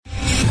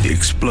the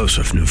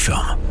explosive new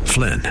film,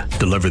 Flynn,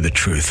 Deliver the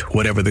Truth,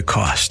 Whatever the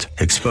Cost,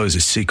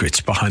 exposes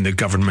secrets behind the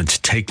government's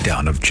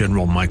takedown of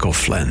General Michael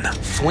Flynn.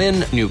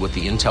 Flynn knew what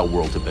the intel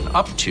world had been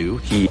up to.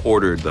 He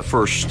ordered the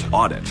first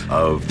audit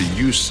of the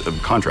use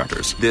of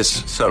contractors.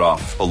 This set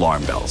off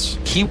alarm bells.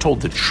 He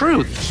told the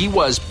truth. He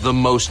was the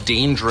most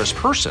dangerous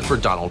person for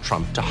Donald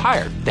Trump to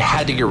hire. They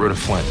had to get rid of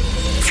Flynn.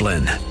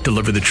 Flynn,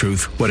 Deliver the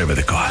Truth, Whatever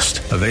the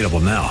Cost. Available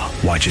now.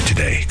 Watch it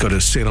today. Go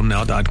to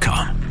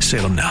salemnow.com.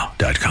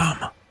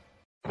 salemnow.com.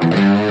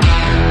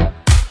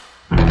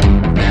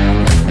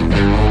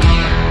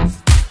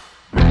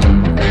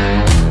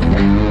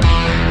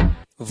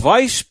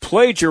 Vice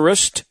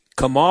plagiarist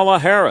Kamala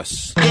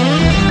Harris.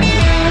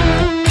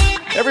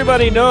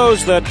 Everybody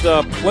knows that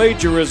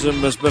plagiarism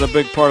has been a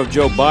big part of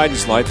Joe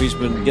Biden's life. He's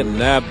been getting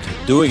nabbed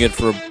doing it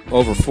for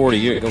over 40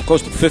 years,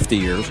 close to 50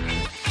 years,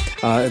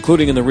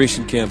 including in the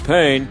recent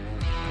campaign.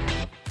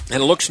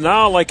 And it looks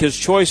now like his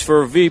choice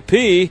for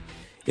VP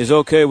is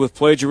okay with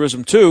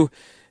plagiarism, too.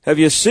 Have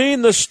you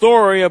seen the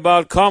story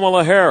about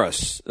Kamala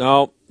Harris?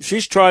 Now,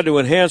 she's tried to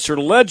enhance her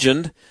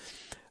legend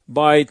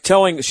by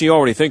telling, she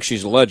already thinks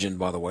she's a legend,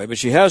 by the way, but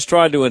she has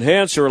tried to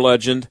enhance her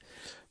legend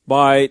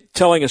by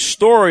telling a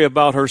story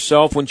about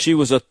herself when she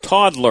was a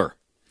toddler.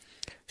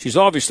 She's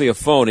obviously a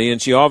phony,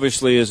 and she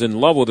obviously is in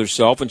love with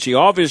herself, and she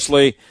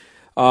obviously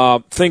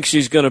thinks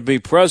she's going to be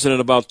president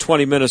about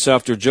 20 minutes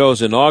after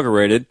Joe's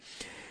inaugurated.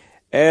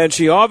 And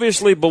she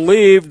obviously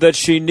believed that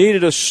she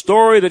needed a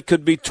story that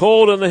could be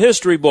told in the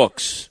history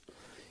books.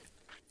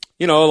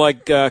 You know,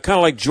 like kind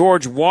of like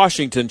George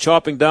Washington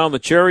chopping down the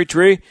cherry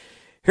tree.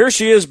 Here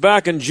she is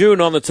back in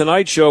June on The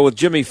Tonight Show with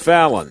Jimmy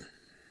Fallon.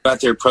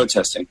 Out there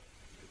protesting.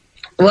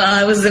 Well,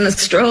 I was in a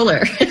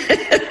stroller.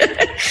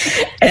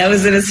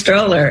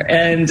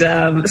 And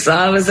so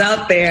I was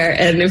out there.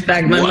 And in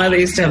fact, my mother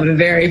used to have a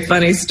very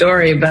funny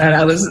story about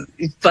I was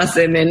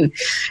fussing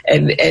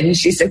and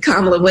she said,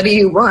 Kamala, what do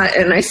you want?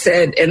 And I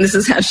said, and this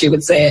is how she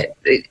would say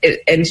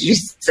it. And she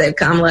said,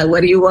 Kamala,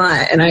 what do you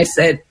want? And I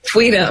said,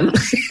 freedom.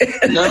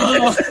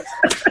 No.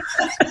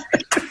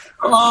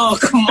 Oh,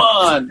 come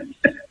on.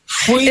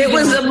 Freedom. It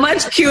was a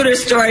much cuter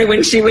story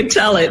when she would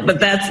tell it,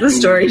 but that's the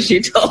story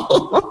she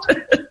told.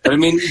 I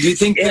mean, do you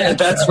think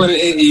that's when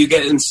you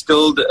get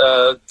instilled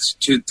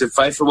to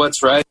fight for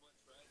what's right?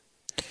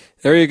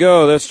 There you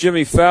go. That's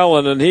Jimmy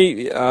Fallon, and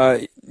he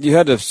you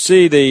had to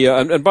see the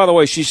and by the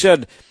way, she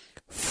said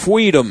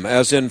freedom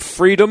as in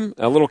freedom.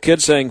 A little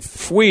kid saying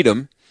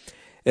freedom.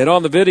 And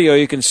on the video,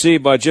 you can see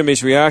by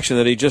Jimmy's reaction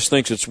that he just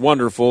thinks it's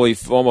wonderful. He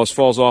almost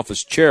falls off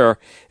his chair,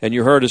 and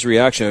you heard his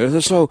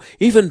reaction. So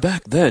even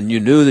back then,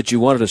 you knew that you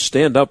wanted to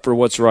stand up for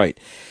what's right.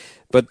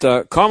 But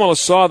Kamala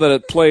saw that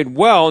it played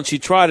well, and she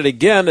tried it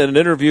again in an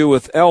interview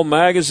with Elle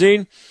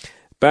magazine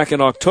back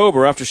in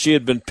October after she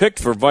had been picked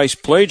for vice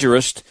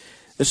plagiarist.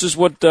 This is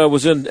what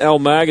was in Elle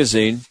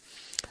magazine.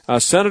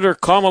 Senator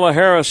Kamala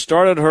Harris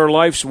started her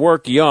life's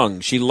work young.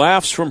 She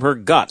laughs from her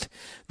gut.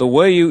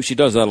 She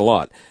does that a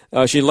lot.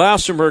 She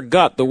laughs from her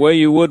gut the way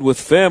you would with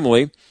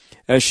family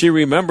as she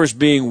remembers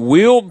being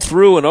wheeled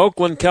through an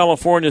Oakland,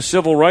 California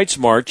civil rights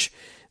march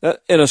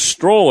in a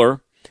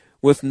stroller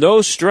with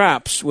no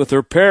straps with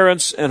her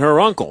parents and her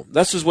uncle.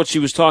 This is what she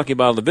was talking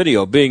about in the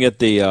video, being at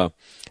the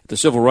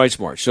civil rights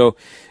march. So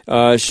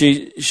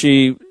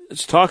she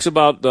talks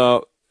about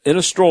in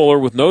a stroller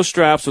with no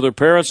straps with her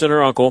parents and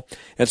her uncle.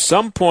 At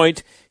some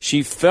point,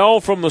 she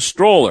fell from the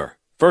stroller.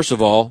 First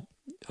of all,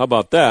 how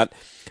about that?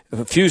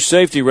 A few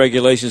safety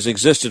regulations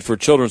existed for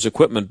children's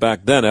equipment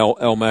back then,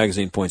 Elle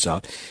magazine points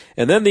out.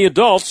 And then the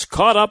adults,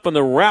 caught up in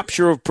the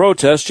rapture of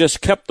protest, just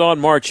kept on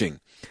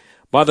marching.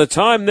 By the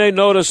time they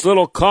noticed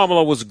little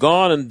Kamala was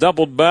gone and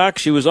doubled back,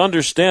 she was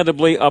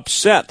understandably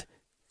upset.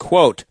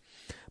 Quote,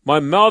 my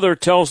mother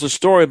tells the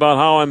story about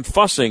how I'm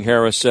fussing,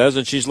 Harris says,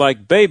 and she's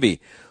like, baby,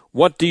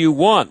 what do you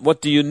want?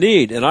 What do you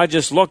need? And I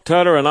just looked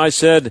at her and I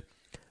said,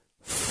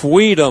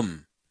 freedom.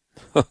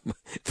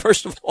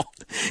 First of all,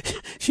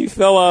 she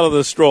fell out of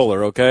the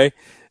stroller, okay?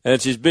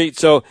 And she's beat.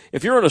 So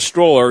if you're in a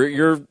stroller,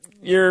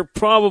 you're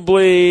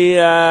probably,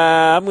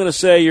 I'm going to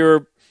say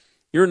you're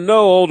no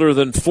older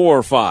than 4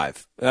 or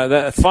 5.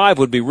 That 5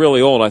 would be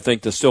really old, I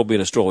think, to still be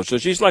in a stroller. So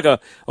she's like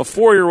a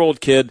 4-year-old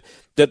kid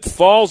that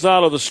falls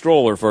out of the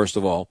stroller, first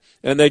of all,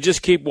 and they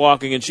just keep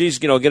walking, and she's,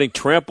 getting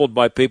trampled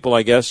by people,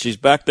 I guess. She's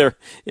back there,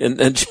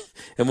 and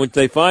when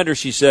they find her,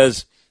 she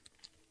says,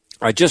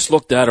 I just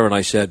looked at her and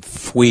I said,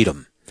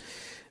 freedom.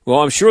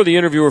 Well, I'm sure the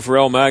interviewer for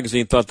Elle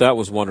magazine thought that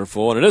was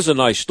wonderful, and it is a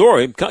nice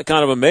story. Kind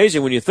of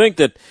amazing when you think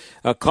that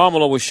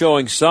Kamala was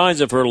showing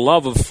signs of her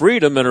love of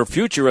freedom and her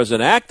future as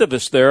an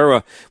activist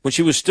there when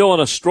she was still in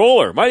a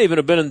stroller. Might even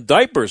have been in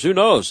diapers. Who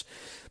knows?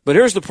 But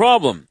here's the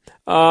problem.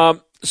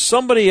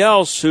 Somebody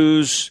else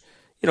who's,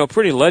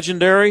 pretty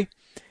legendary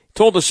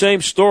told the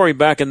same story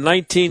back in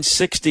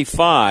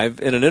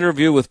 1965 in an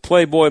interview with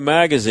Playboy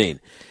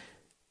magazine.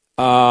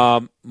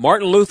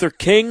 Martin Luther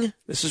King,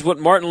 this is what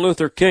Martin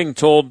Luther King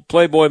told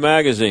Playboy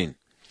magazine.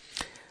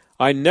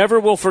 I never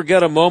will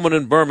forget a moment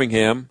in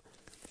Birmingham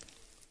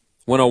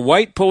when a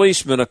white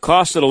policeman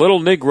accosted a little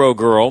Negro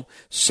girl,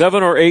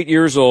 7 or 8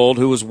 years old,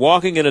 who was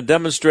walking in a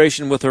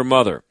demonstration with her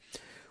mother.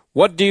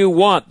 "What do you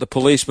want?" the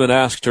policeman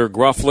asked her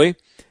gruffly,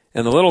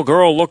 and the little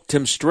girl looked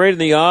him straight in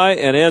the eye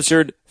and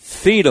answered,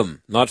 "Feed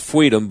 'em," not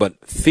feed 'em, but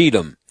feed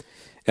 'em,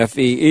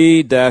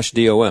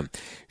 F-E-E-D-O-M.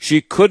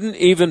 She couldn't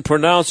even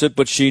pronounce it,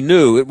 but she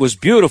knew it was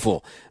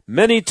beautiful.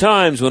 Many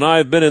times when I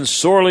have been in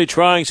sorely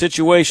trying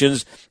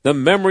situations, the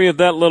memory of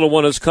that little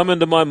one has come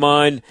into my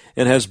mind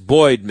and has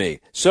buoyed me.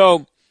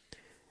 So,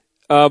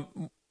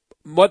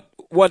 what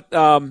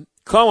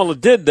Kamala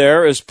did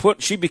there is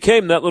she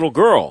became that little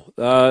girl.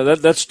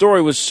 That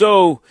story was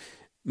so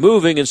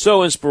moving and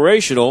so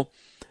inspirational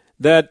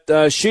that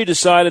she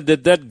decided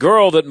that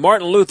girl that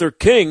Martin Luther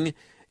King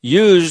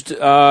used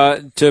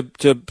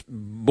to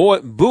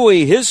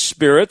buoy his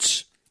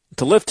spirits,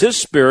 to lift his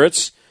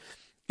spirits,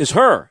 is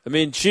her. I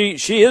mean,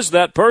 she is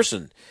that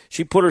person.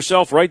 She put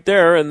herself right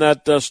there in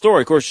that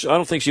story. Of course, I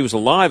don't think she was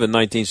alive in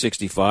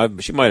 1965,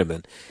 but she might have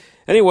been.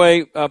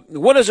 Anyway,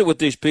 what is it with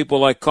these people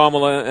like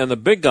Kamala and the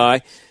big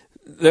guy?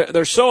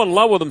 They're so in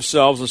love with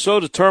themselves and so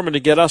determined to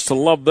get us to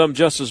love them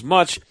just as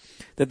much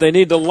that they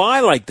need to lie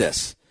like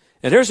this.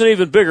 And here's an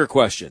even bigger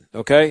question,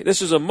 okay?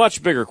 This is a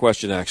much bigger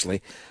question,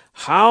 actually.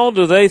 How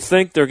do they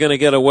think they're going to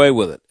get away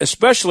with it,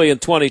 especially in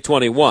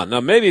 2021? Now,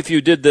 maybe if you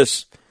did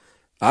this,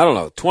 I don't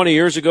know, 20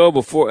 years ago,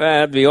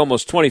 it'd be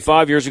almost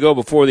 25 years ago,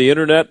 before the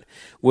Internet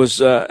was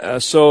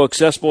so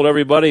accessible to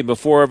everybody,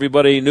 before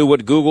everybody knew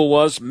what Google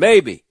was,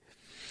 maybe.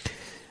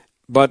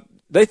 But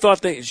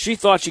she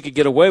thought she could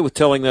get away with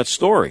telling that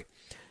story.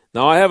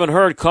 Now, I haven't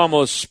heard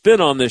Kamala's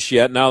spin on this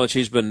yet, now that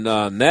she's been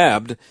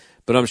nabbed,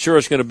 but I'm sure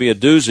it's going to be a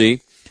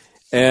doozy.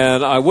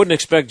 And I wouldn't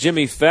expect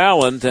Jimmy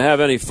Fallon to have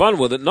any fun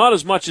with it, not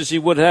as much as he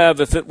would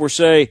have if it were,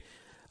 say,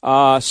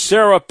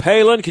 Sarah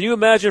Palin. Can you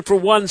imagine for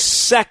 1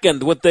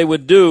 second what they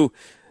would do,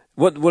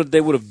 what they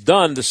would have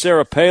done to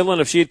Sarah Palin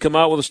if she had come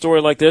out with a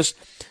story like this?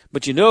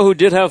 But you know who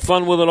did have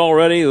fun with it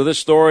already, with this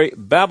story?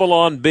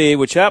 Babylon Bee,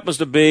 which happens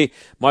to be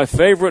my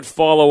favorite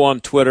follow on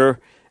Twitter.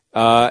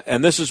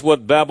 And this is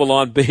what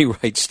Babylon Bee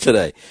writes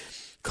today.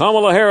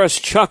 Kamala Harris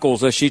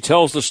chuckles as she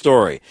tells the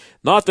story.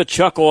 Not the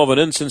chuckle of an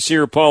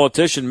insincere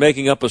politician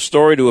making up a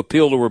story to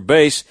appeal to her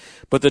base,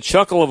 but the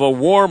chuckle of a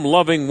warm,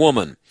 loving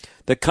woman.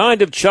 The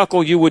kind of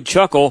chuckle you would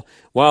chuckle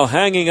while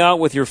hanging out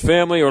with your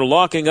family or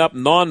locking up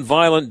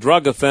nonviolent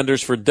drug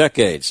offenders for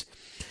decades.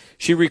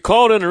 She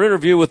recalled in her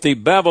interview with the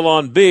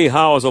Babylon Bee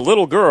how, as a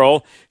little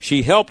girl,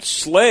 she helped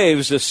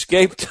slaves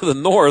escape to the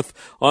north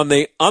on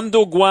the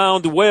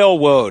Underground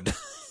Railroad.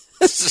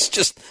 This is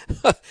just...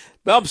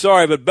 I'm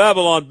sorry, but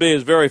Babylon Bee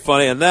is very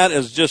funny, and that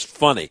is just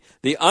funny.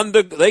 It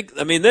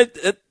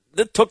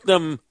took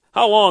them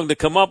how long to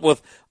come up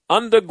with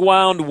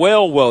Underground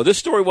Railroad? This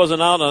story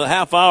wasn't out in a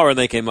half hour, and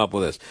they came up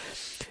with this.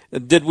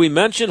 Did we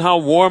mention how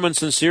warm and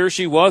sincere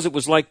she was? It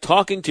was like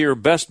talking to your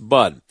best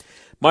bud.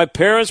 My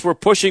parents were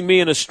pushing me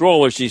in a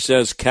stroller, she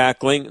says,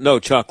 chuckling,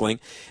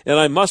 and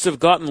I must have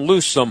gotten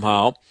loose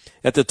somehow.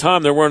 At the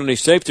time, there weren't any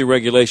safety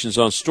regulations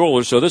on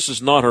strollers, so this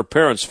is not her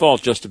parents'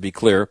 fault, just to be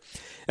clear.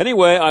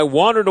 Anyway, I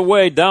wandered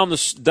away down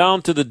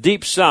to the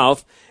deep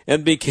south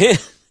and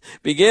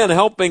began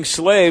helping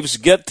slaves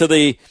get to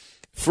the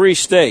free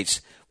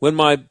states. When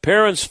my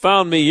parents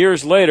found me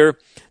years later,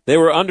 they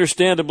were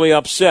understandably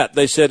upset.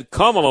 They said,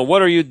 "Kamala,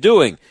 what are you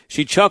doing?"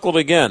 She chuckled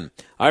again.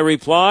 I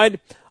replied,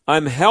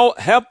 "I'm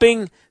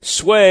helping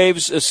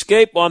slaves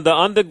escape on the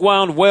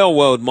Underground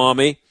Railroad,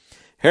 Mommy."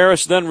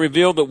 Harris then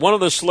revealed that one of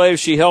the slaves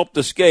she helped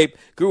escape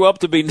grew up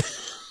to be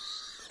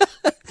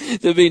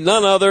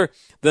none other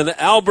than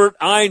Albert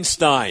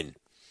Einstein.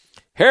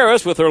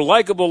 Harris, with her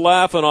likable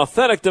laugh and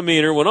authentic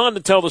demeanor, went on to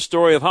tell the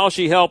story of how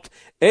she helped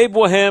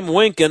Abraham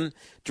Lincoln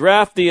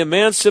draft the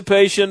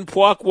Emancipation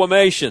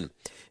Proclamation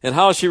and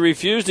how she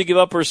refused to give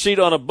up her seat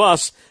on a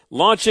bus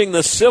launching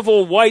the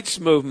civil rights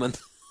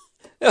movement.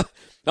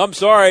 I'm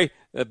sorry,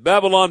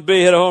 Babylon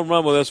Bee hit a home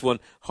run with this one.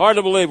 Hard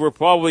to believe we're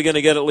probably going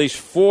to get at least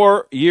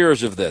 4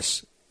 years of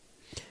this.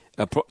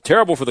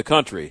 Terrible for the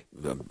country.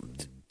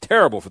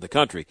 Terrible for the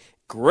country.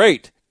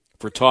 Great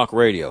for talk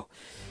radio.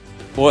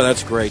 Boy,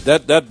 that's great.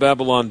 That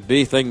Babylon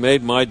Bee thing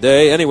made my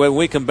day. Anyway, when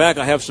we come back,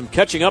 I have some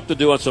catching up to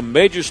do on some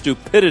major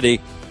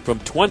stupidity from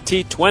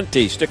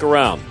 2020. Stick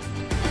around.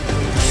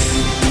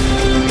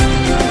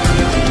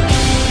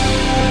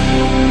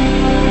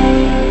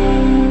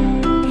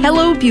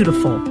 Hello,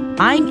 beautiful.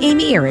 I'm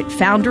Amy Errett,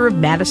 founder of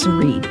Madison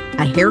Reed,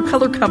 a hair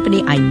color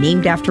company I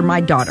named after my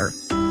daughter.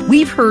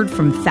 We've heard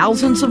from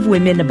thousands of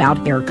women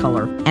about hair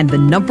color, and the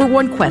number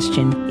one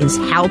question is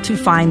how to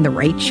find the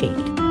right shade.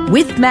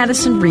 With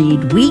Madison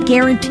Reed, we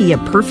guarantee a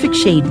perfect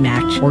shade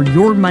match or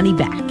your money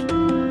back.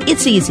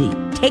 It's easy.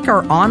 Take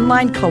our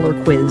online color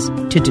quiz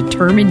to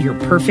determine your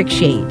perfect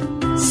shade.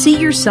 See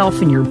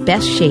yourself in your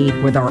best shade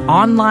with our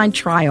online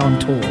try-on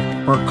tool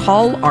or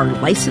call our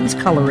licensed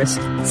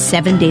colorist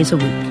 7 days a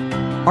week.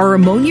 Our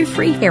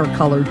ammonia-free hair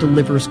color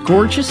delivers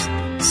gorgeous,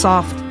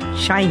 soft,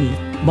 shiny,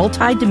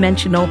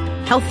 multi-dimensional,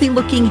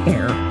 healthy-looking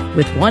hair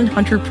with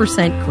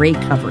 100% gray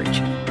coverage.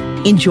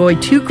 Enjoy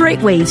 2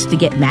 great ways to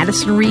get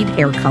Madison Reed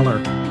hair color.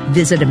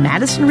 Visit a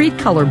Madison Reed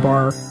color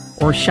bar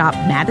or shop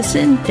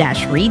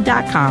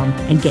madison-reed.com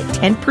and get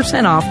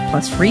 10% off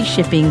plus free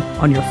shipping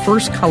on your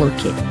first color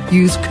kit.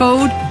 Use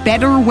code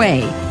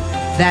BETTERWAY.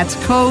 That's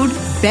code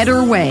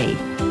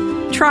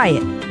BETTERWAY. Try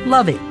it.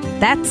 Love it.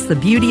 That's the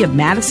beauty of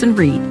Madison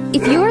Reed.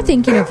 If you're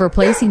thinking of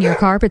replacing your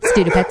carpets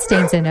due to pet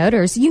stains and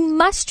odors, you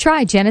must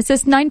try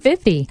Genesis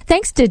 950.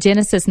 Thanks to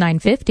Genesis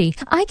 950,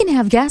 I can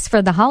have guests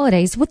for the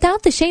holidays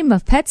without the shame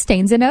of pet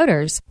stains and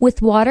odors.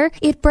 With water,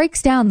 it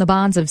breaks down the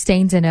bonds of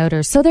stains and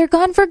odors, so they're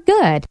gone for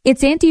good.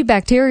 Its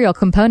antibacterial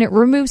component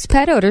removes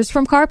pet odors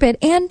from carpet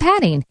and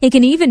padding. It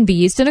can even be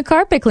used in a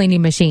carpet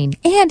cleaning machine.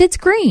 And it's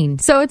green,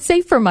 so it's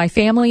safe for my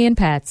family and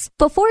pets.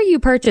 Before you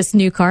purchase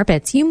new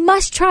carpets, you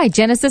must try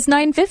Genesis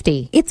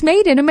 950. It's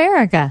made in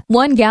America.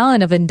 1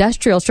 gallon of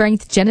industrial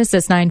strength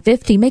Genesis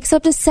 950 makes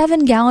up to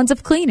 7 gallons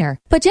of cleaner.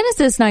 But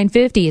Genesis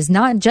 950 is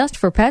not just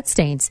for pet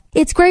stains.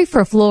 It's great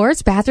for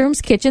floors, bathrooms,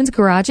 kitchens,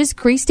 garages,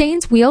 grease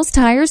stains, wheels,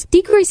 tires,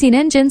 degreasing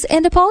engines,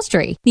 and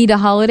upholstery. Need a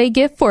holiday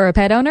gift for a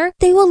pet owner?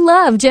 They will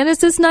love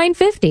Genesis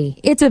 950.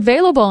 It's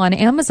available on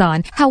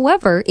Amazon.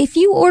 However, if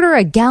you order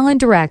a gallon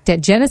direct at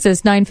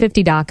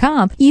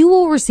Genesis950.com, you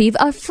will receive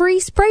a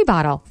free spray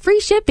bottle, free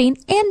shipping,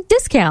 and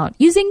discount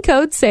using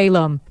code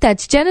SALEM.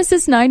 That's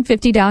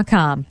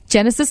Genesis950.com.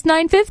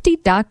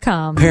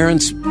 Genesis950.com.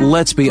 Parents,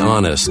 let's be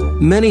honest.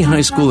 Many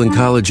high school and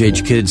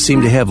college-age kids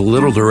seem to have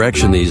little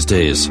direction these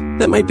days.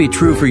 That might be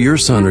true for your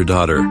son or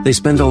daughter. They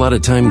spend a lot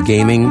of time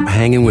gaming,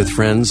 hanging with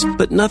friends,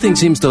 but nothing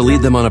seems to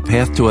lead them on a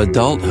path to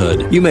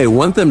adulthood. You may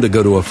want them to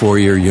go to a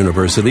 4-year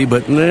university,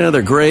 but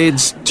their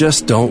grades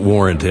just don't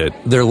warrant it.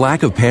 Their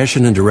lack of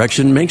passion and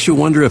direction makes you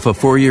wonder if a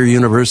 4-year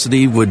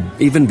university would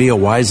even be a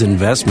wise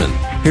investment.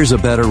 Here's a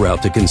better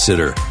route to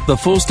consider. The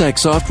Full Stack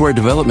Software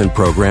Development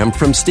Program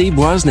from Steve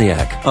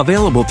Wozniak,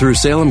 available through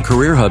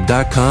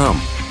SalemCareerHub.com.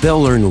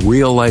 They'll learn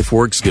real-life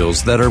work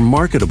skills that are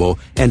marketable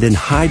and in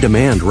high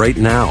demand right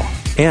now.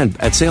 And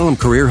at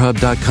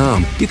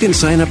SalemCareerHub.com, you can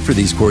sign up for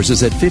these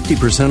courses at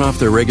 50% off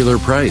their regular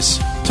price.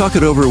 Talk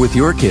it over with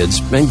your kids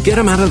and get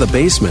them out of the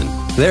basement.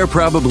 They're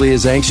probably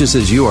as anxious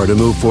as you are to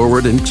move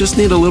forward and just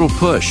need a little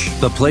push.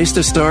 The place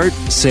to start?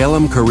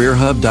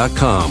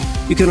 SalemCareerHub.com.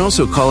 You can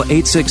also call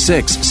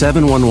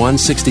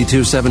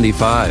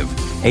 866-711-6275.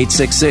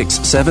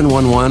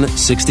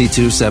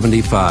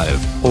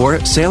 866-711-6275 or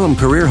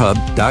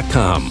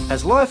SalemCareerHub.com.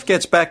 As life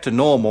gets back to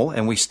normal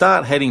and we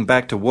start heading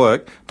back to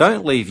work,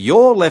 don't leave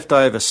your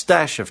leftover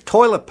stash of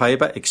toilet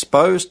paper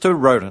exposed to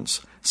rodents.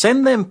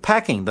 Send them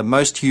packing the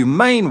most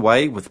humane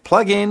way with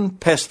Plug-in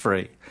Pest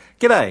Free.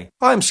 G'day,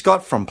 I'm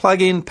Scott from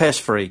Plug-in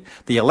Pest Free,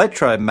 the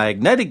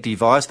electromagnetic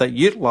device that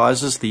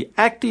utilises the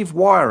active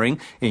wiring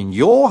in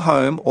your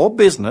home or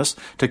business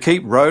to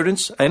keep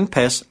rodents and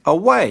pests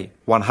away.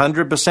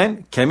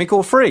 100%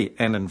 chemical free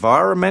and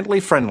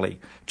environmentally friendly.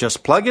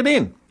 Just plug it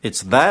in.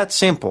 It's that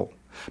simple.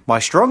 My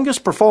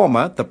strongest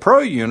performer, the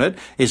Pro unit,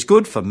 is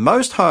good for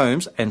most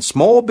homes and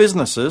small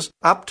businesses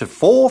up to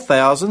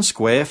 4,000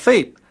 square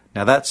feet.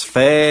 Now that's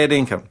fair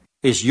income.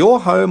 Is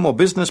your home or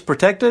business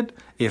protected?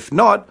 If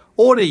not,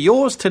 order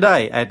yours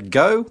today at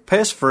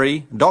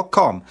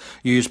gopestfree.com.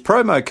 Use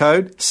promo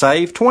code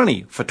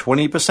SAVE20 for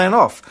 20%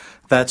 off.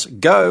 That's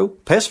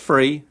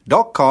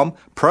gopestfree.com,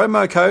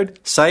 promo code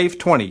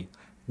SAVE20.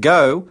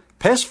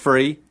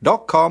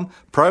 Gopestfree.com,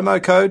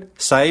 promo code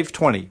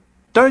SAVE20.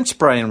 Don't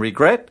spray and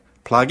regret.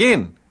 Plug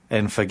in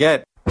and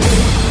forget.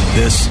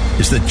 This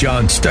is the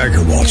John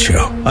Steigerwald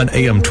Show on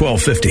AM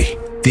 1250.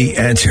 The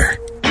Answer.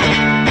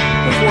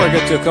 Before I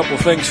get to a couple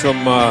of things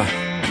from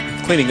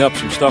cleaning up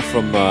some stuff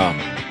from the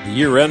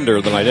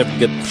year-ender that I didn't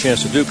get a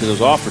chance to do because I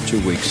was off for 2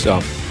 weeks,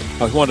 I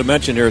wanted to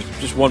mention here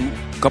just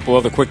couple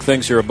other quick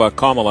things here about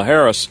Kamala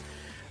Harris.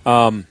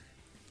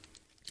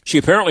 She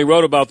apparently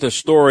wrote about this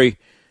story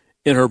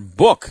in her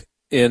book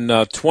in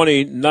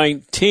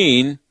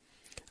 2019.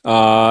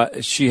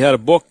 She had a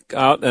book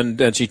out,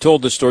 and she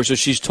told this story. So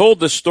she's told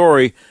this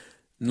story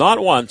not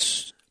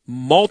once,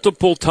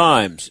 multiple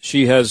times.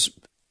 She has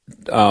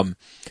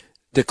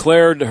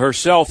declared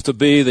herself to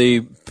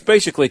be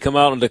basically come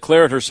out and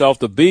declared herself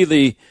to be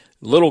the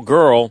little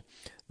girl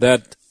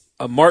that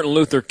Martin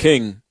Luther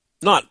King,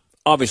 not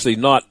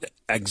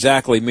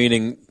exactly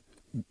meaning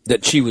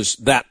that she was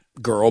that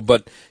girl,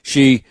 but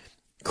she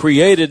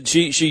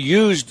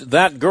used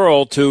that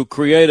girl to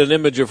create an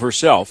image of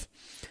herself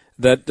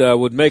that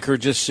would make her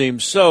just seem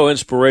so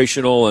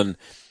inspirational and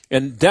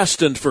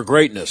destined for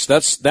greatness.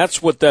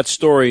 That's what that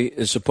story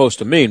is supposed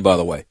to mean, by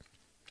the way.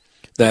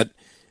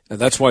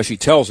 That's why she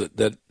tells it,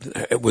 that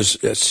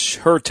it's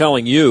her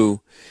telling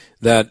you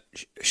that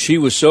she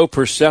was so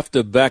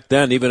perceptive back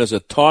then, even as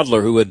a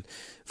toddler who had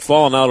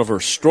fallen out of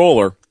her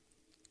stroller,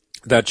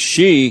 that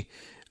she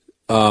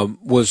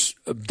was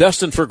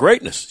destined for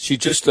greatness. She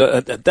just,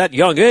 at that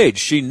young age,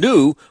 she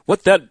knew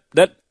what that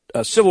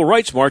Civil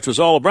Rights March was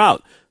all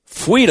about.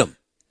 Freedom.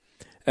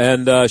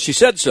 And she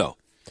said so.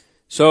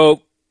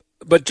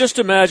 But just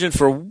imagine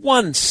for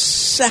 1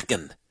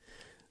 second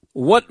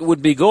what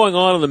would be going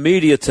on in the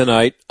media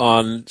tonight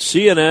on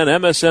CNN,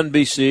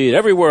 MSNBC, and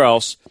everywhere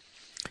else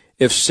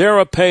if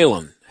Sarah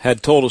Palin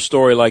had told a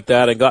story like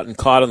that and gotten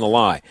caught in the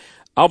lie.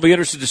 I'll be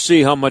interested to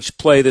see how much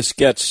play this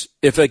gets,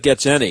 if it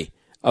gets any,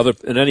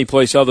 in any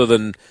place other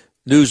than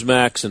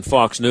Newsmax and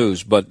Fox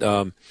News. But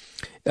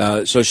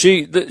so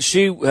she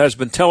has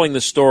been telling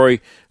this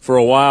story for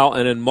a while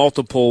and in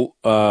multiple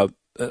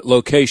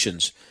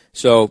locations.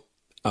 So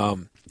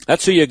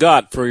that's who you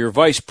got for your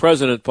vice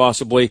president,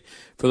 possibly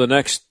for the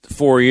next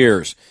 4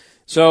 years.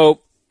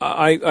 So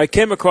I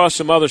came across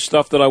some other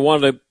stuff that I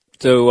wanted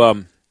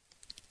to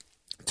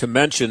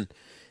mention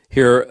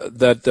here,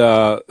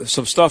 that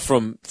some stuff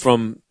from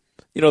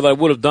that I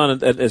would have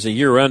done as a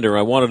year-ender.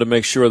 I wanted to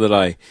make sure that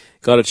I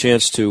got a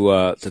chance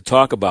to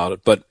talk about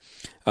it. But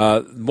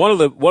one of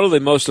the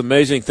most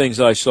amazing things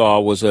I saw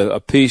was a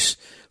piece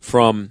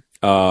from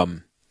I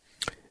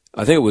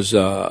think it was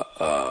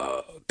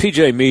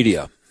PJ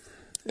Media,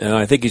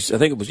 and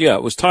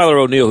it was Tyler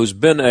O'Neill, who's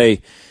been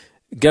a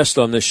guest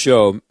on this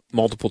show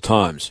multiple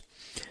times.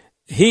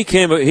 He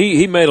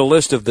made a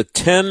list of the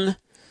 10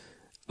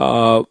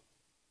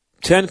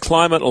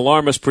 climate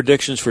alarmist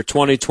predictions for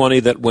 2020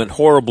 that went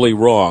horribly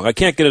wrong. I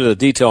can't get into the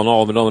detail on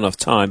all of them, not enough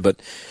time,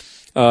 but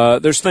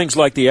there's things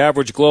like the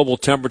average global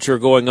temperature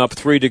going up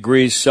 3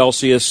 degrees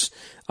Celsius.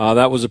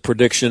 That was a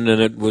prediction,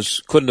 and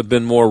couldn't have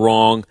been more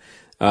wrong.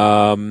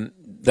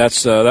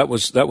 That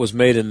was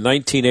made in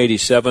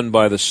 1987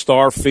 by the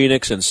Star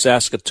Phoenix in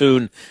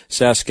Saskatoon,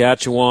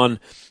 Saskatchewan.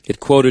 It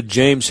quoted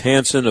James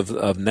Hansen of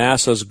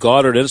NASA's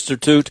Goddard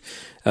Institute.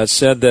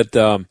 Said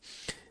that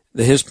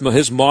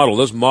his model,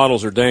 those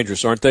models are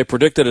dangerous, aren't they?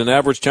 Predicted an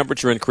average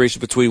temperature increase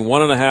of between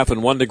 1.5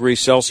 and 1 degree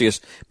Celsius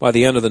by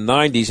the end of the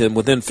 90s, and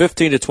within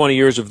 15 to 20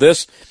 years of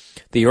this,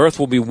 the Earth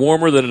will be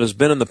warmer than it has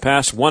been in the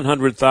past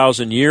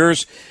 100,000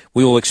 years.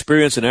 We will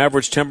experience an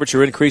average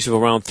temperature increase of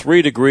around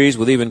 3 degrees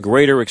with even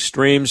greater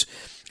extremes.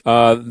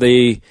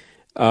 The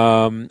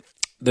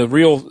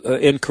real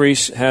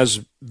increase has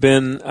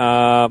been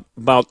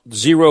about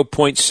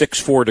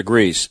 0.64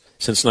 degrees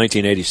since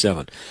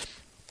 1987.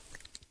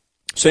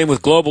 Same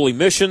with global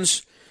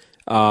emissions.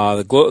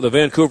 The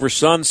Vancouver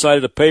Sun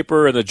cited a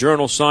paper in the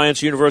journal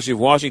Science. University of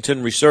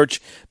Washington research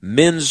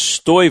Mins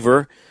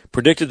Stoiver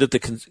predicted that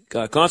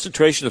the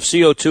concentration of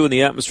CO2 in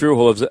the atmosphere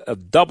will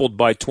have doubled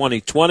by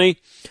 2020.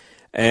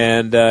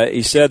 And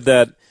he said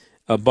that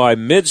by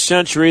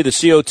mid-century, the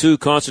CO2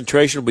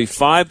 concentration will be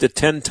 5 to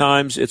 10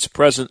 times its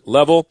present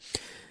level.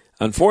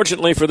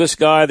 Unfortunately for this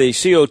guy, the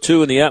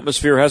CO2 in the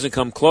atmosphere hasn't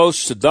come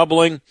close to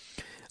doubling.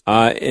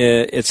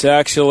 It's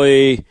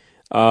actually...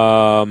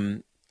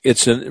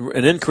 it's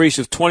an increase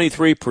of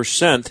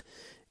 23%,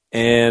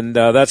 and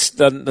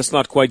that's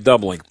not quite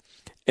doubling.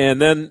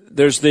 And then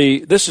there's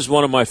this is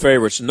one of my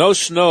favorites, no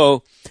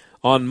snow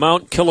on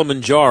Mount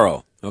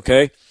Kilimanjaro,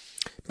 okay?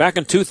 Back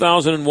in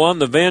 2001,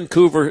 the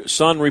Vancouver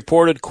Sun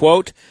reported,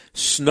 quote,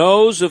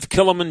 snows of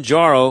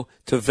Kilimanjaro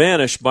to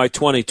vanish by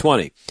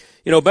 2020.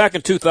 Back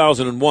in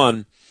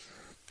 2001,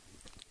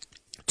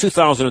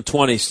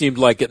 2020 seemed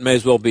like it may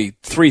as well be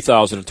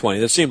 3020.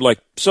 That seemed like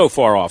so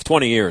far off,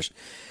 20 years.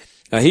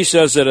 He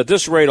says that at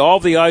this rate, all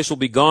the ice will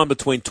be gone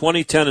between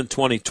 2010 and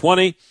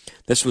 2020.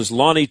 This was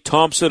Lonnie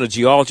Thompson, a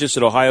geologist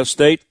at Ohio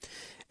State,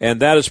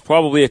 and that is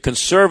probably a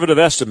conservative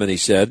estimate, he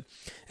said.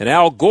 And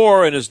Al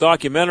Gore, in his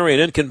documentary An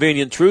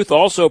Inconvenient Truth,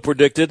 also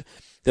predicted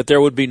that there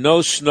would be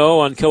no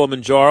snow on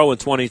Kilimanjaro in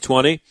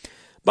 2020.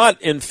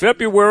 But in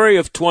February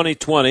of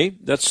 2020,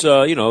 that's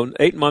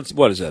 8 months.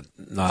 What is that?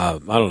 I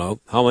don't know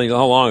how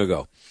long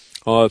ago.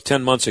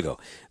 10 months ago.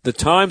 The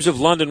Times of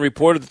London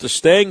reported that the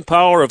staying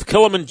power of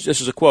Kilimanjaro.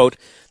 This is a quote.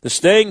 The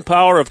staying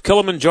power of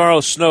Kilimanjaro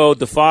snow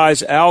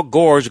defies Al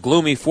Gore's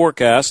gloomy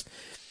forecast.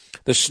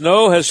 The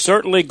snow has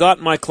certainly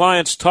got my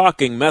clients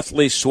talking.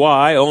 Methley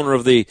Swai, owner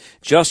of the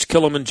Just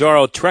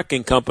Kilimanjaro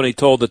Trekking Company,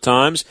 told the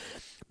Times.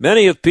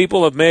 Many of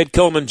people have made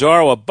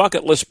Kilimanjaro a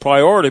bucket list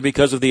priority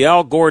because of the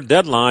Al Gore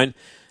deadline,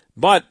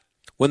 but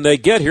when they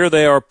get here,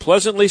 they are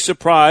pleasantly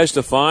surprised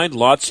to find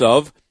lots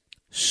of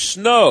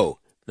snow.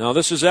 Now,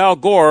 this is Al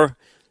Gore,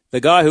 the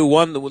guy who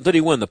won. Did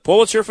he win the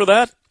Pulitzer for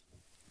that,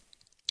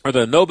 or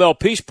the Nobel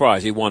Peace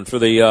Prize? He won for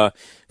the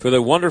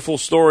wonderful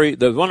story,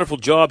 the wonderful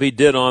job he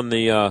did on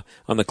the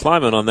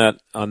climate on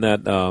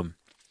that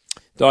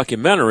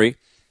documentary.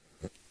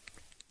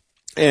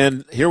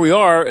 And here we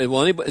are.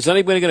 Is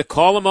anybody going to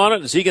call him on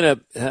it? Is he going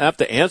to have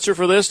to answer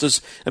for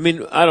this? I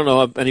don't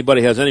know if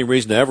anybody has any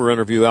reason to ever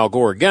interview Al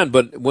Gore again,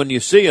 but when you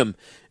see him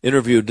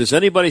interviewed, does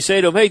anybody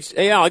say to him,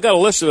 hey, Al, I got a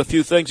list of a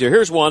few things here.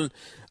 Here's one.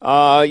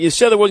 You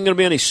said there wasn't going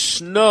to be any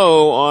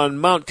snow on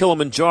Mount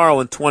Kilimanjaro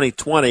in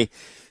 2020.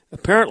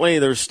 Apparently,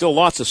 there's still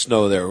lots of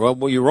snow there. Well,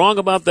 were you wrong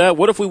about that?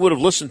 What if we would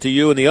have listened to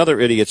you and the other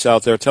idiots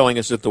out there telling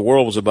us that the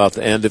world was about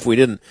to end if we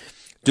didn't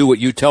do what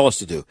you tell us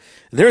to do?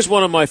 And here's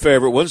one of my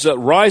favorite ones,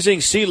 rising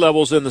sea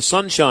levels in the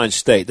Sunshine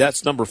State.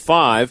 That's number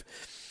 5.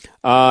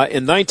 In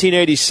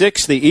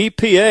 1986, the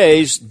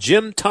EPA's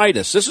Jim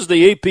Titus, this is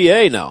the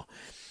EPA now,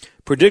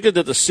 predicted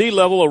that the sea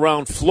level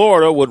around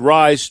Florida would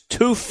rise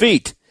 2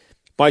 feet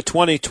by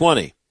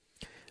 2020.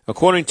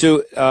 According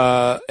to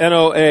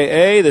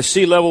NOAA, the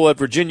sea level at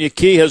Virginia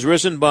Key has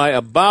risen by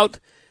about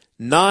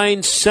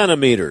 9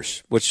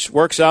 centimeters, which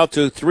works out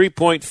to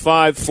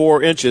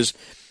 3.54 inches.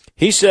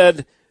 He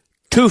said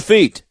 2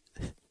 feet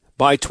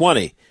by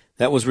 20.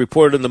 That was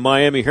reported in the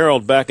Miami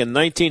Herald back in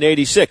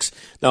 1986.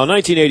 Now,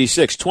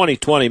 1986,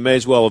 2020 may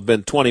as well have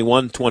been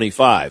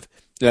 2125.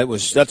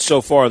 That's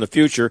so far in the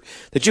future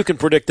that you can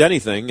predict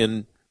anything,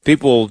 and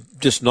people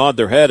just nod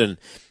their head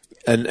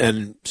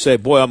and say,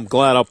 boy, I'm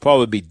glad I'll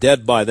probably be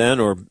dead by then,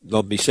 or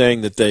they'll be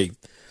saying that they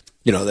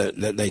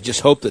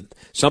just hope that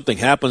something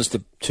happens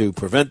to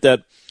prevent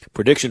that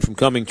prediction from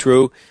coming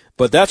true.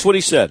 But that's what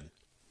he said.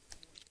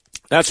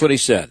 That's what he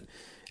said.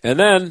 And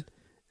then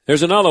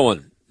there's another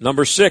one.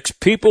 Number 6,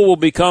 people will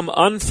become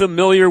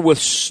unfamiliar with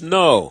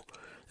snow.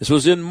 This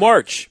was in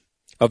March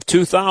of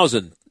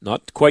 2000,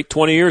 not quite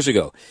 20 years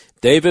ago.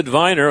 David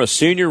Viner, a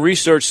senior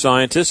research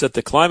scientist at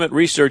the Climate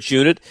Research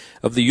Unit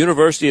of the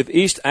University of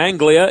East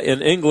Anglia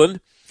in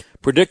England,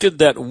 predicted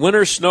that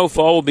winter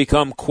snowfall will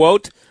become,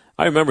 quote,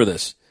 I remember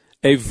this,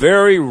 a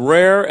very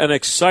rare and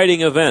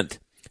exciting event.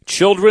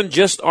 Children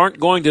just aren't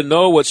going to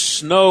know what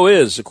snow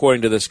is,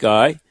 according to this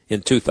guy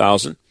in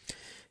 2000.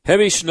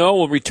 Heavy snow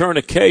will return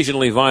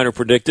occasionally, Viner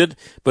predicted,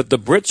 but the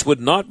Brits would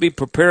not be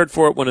prepared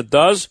for it when it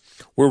does.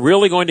 We're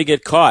really going to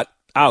get caught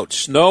out.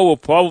 Snow will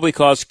probably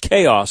cause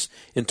chaos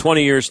in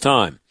 20 years'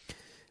 time.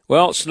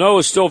 Well, snow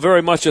is still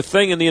very much a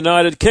thing in the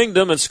United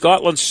Kingdom, and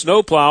Scotland's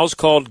snowplows,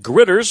 called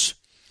gritters,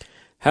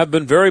 have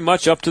been very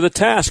much up to the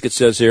task, it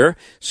says here.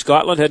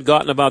 Scotland had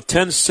gotten about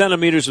 10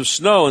 centimeters of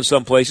snow in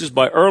some places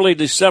by early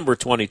December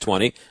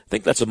 2020. I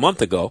think that's a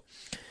month ago.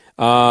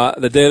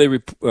 The Daily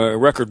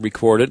Record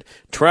recorded.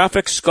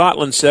 Traffic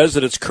Scotland says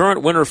that its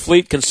current winter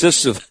fleet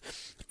consists of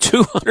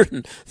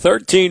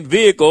 213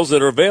 vehicles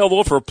that are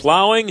available for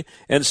plowing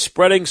and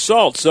spreading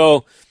salt.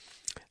 So,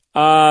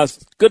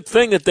 good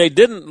thing that they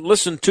didn't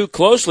listen too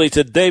closely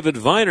to David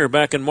Viner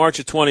back in March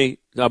of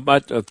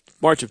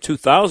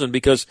 2000,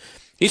 because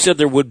he said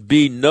there would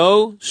be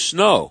no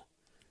snow.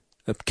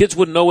 The kids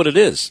wouldn't know what it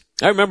is.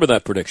 I remember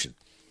that prediction.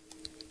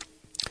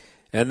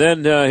 And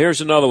then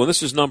here's another one.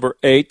 This is number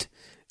 8.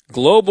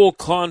 Global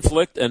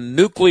conflict and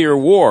nuclear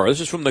war.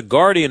 This is from The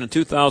Guardian in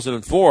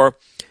 2004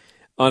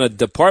 on a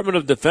Department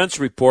of Defense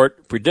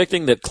report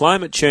predicting that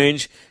climate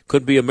change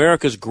could be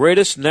America's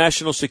greatest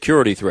national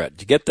security threat.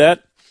 Did you get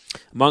that?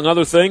 Among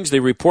other things, the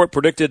report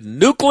predicted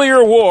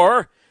nuclear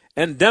war,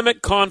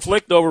 endemic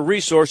conflict over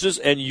resources,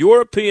 and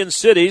European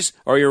cities,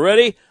 are you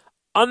ready,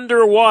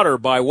 underwater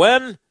by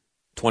when?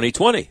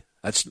 2020.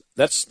 That's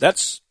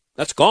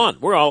gone.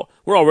 We're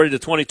already to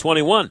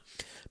 2021.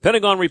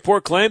 Pentagon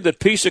report claimed that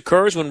peace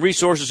occurs when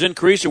resources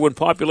increase or when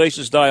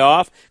populations die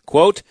off.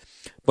 Quote,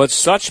 but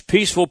such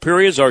peaceful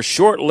periods are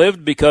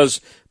short-lived because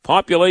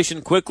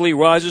population quickly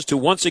rises to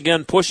once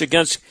again push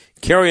against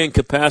carrying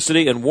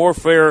capacity and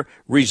warfare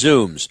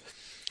resumes.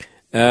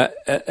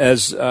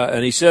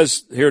 And he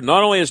says here,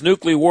 not only has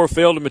nuclear war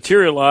failed to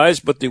materialize,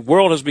 but the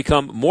world has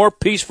become more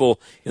peaceful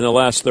in the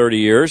last 30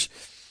 years.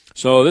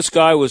 So this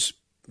guy was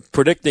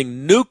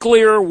predicting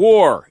nuclear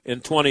war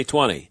in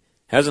 2020.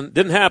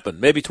 Didn't happen.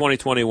 Maybe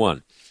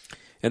 2021.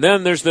 And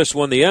then there's this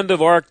one, the end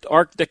of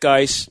Arctic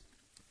ice,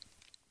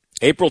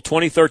 April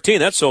 2013.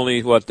 That's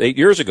only, 8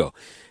 years ago.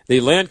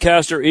 The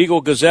Lancaster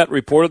Eagle Gazette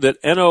reported that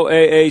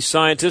NOAA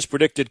scientists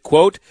predicted,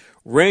 quote,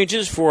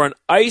 ranges for an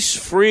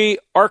ice-free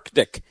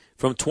Arctic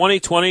from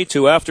 2020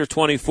 to after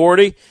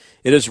 2040.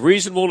 It is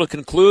reasonable to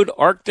conclude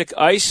Arctic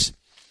ice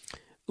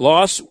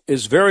loss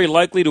is very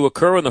likely to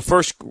occur in the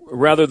first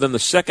rather than the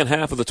second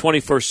half of the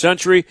 21st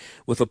century,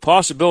 with a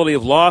possibility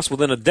of loss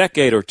within a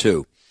decade or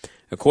two.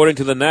 According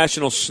to the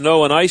National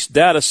Snow and Ice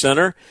Data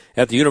Center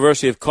at the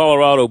University of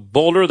Colorado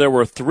Boulder, there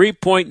were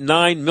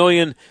 3.9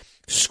 million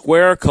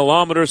square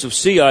kilometers of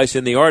sea ice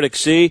in the Arctic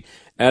Sea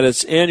at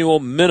its annual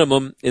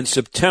minimum in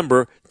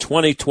September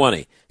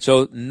 2020.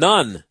 So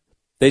none.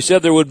 They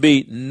said there would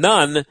be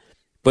none,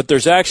 but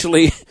there's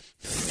actually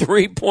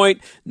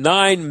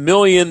 3.9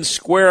 million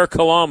square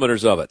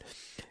kilometers of it.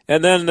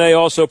 And then they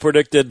also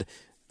predicted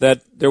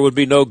that there would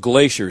be no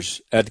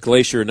glaciers at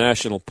Glacier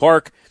National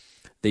Park.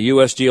 The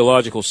U.S.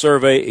 Geological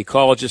Survey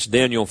ecologist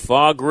Daniel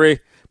Faggre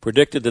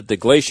predicted that the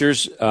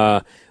glaciers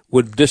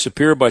would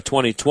disappear by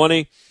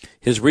 2020.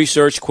 His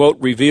research, quote,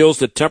 reveals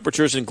that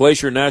temperatures in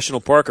Glacier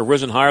National Park have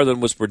risen higher than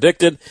was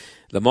predicted.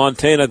 The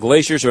Montana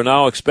glaciers are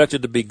now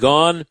expected to be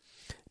gone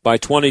by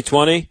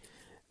 2020.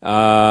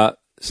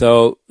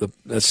 So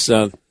this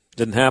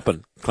didn't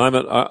happen.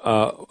 Climate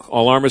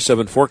alarmists have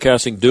been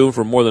forecasting doom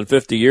for more than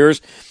 50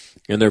 years,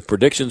 and their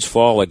predictions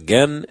fall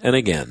again and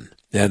again.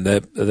 And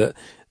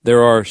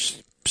there are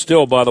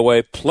still, by the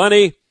way,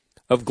 plenty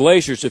of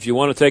glaciers. If you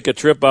want to take a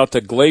trip out to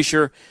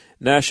Glacier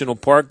National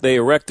Park, they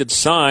erected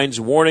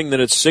signs warning that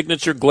its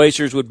signature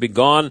glaciers would be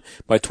gone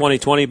by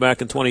 2020 back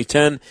in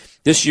 2010.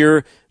 This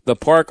year, the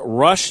park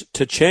rushed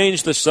to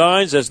change the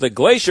signs as the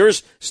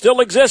glaciers still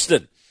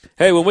existed.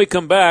 Hey, when we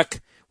come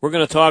back, we're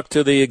going to talk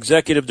to the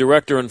executive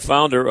director and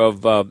founder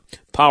of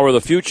Power of the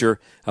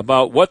Future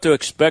about what to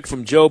expect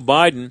from Joe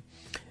Biden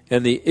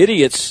and the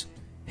idiots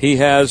he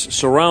has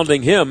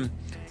surrounding him,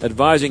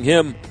 advising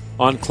him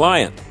on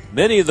climate.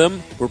 Many of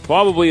them were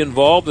probably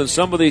involved in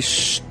some of these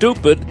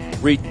stupid,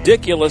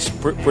 ridiculous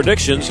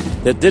predictions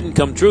that didn't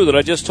come true that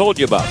I just told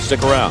you about.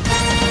 Stick around.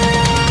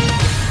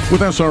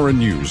 With SRN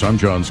News, I'm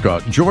John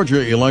Scott.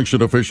 Georgia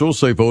election officials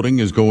say voting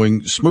is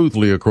going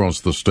smoothly across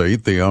the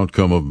state. The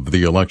outcome of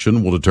the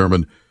election will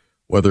determine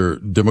whether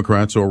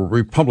Democrats or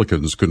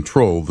Republicans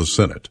control the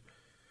Senate.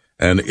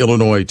 An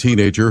Illinois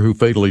teenager who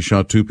fatally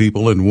shot 2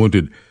 people and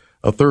wounded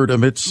a third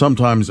amidst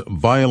sometimes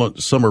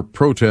violent summer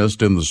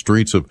protest in the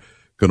streets of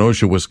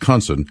Kenosha,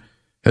 Wisconsin,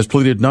 has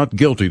pleaded not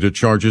guilty to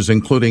charges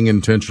including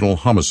intentional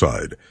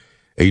homicide.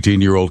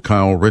 18-year-old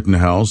Kyle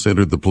Rittenhouse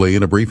entered the plea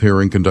in a brief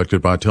hearing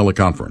conducted by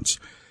teleconference.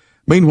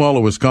 Meanwhile,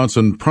 a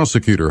Wisconsin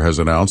prosecutor has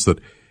announced that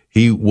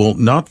he will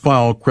not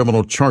file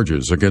criminal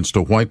charges against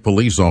a white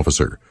police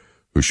officer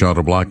who shot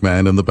a black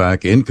man in the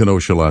back in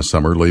Kenosha last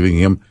summer, leaving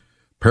him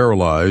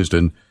paralyzed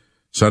and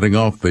setting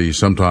off the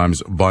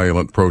sometimes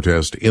violent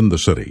protest in the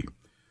city.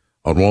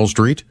 On Wall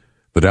Street,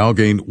 the Dow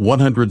gained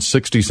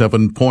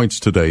 167 points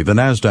today. The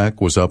Nasdaq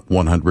was up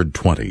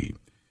 120.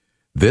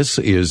 This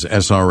is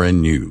SRN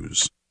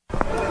News.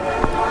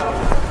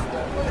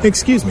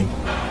 Excuse me,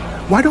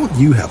 why don't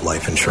you have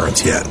life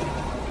insurance yet?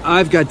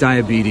 I've got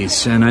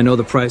diabetes, and I know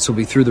the price will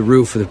be through the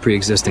roof for the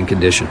pre-existing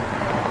condition.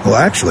 Well,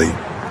 actually,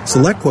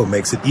 SelectQuote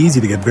makes it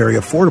easy to get very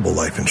affordable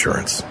life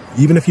insurance,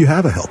 even if you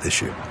have a health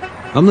issue.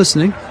 I'm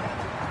listening.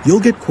 You'll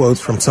get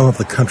quotes from some of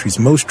the country's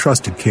most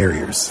trusted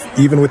carriers.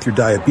 Even with your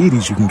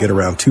diabetes, you can get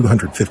around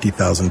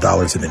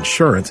 $250,000 in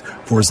insurance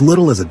for as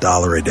little as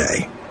 $1 a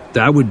day.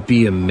 That would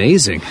be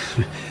amazing.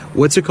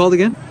 What's it called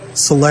again?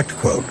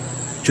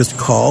 SelectQuote. Just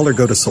call or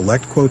go to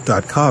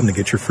SelectQuote.com to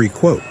get your free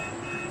quote.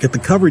 Get the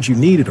coverage you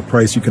need at a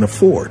price you can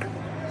afford.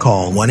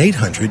 Call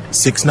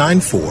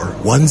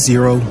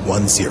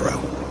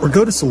 1-800-694-1010 or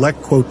go to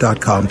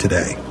SelectQuote.com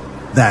today.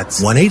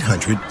 That's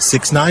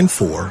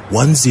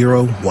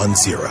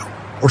 1-800-694-1010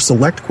 or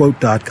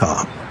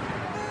SelectQuote.com.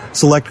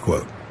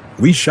 SelectQuote.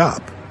 We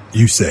shop.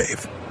 You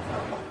save.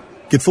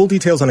 Get full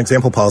details on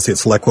example policy at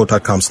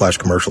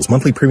SelectQuote.com/commercials.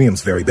 Monthly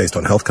premiums vary based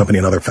on health, company,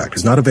 and other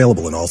factors. Not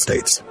available in all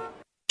states.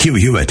 Hugh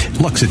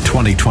Hewitt looks at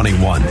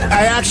 2021.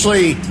 I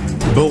actually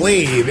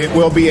believe it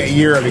will be a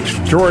year of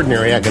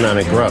extraordinary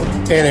economic growth,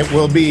 and it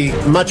will be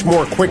much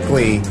more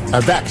quickly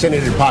a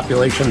vaccinated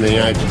population in the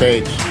United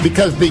States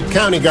because the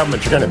county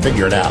governments are going to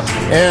figure it out.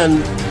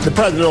 And the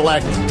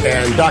president-elect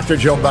and Dr.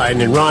 Joe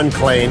Biden and Ron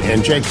Klain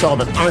and Jake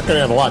Sullivan aren't going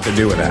to have a lot to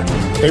do with that.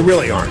 They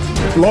really aren't.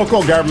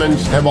 Local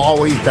governments have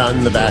always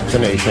done the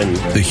vaccination.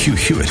 The Hugh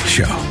Hewitt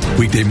Show,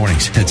 weekday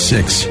mornings at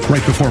 6,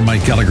 right before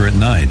Mike Gallagher at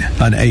 9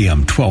 on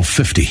AM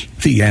 1250.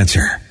 The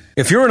Answer.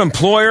 If you're an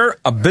employer,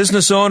 a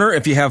business owner,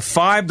 if you have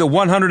 5 to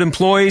 100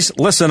 employees,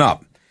 listen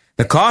up.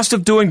 The cost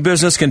of doing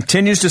business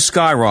continues to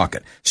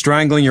skyrocket,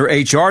 strangling your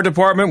HR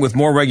department with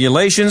more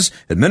regulations,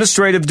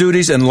 administrative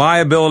duties, and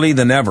liability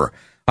than ever.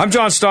 I'm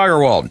John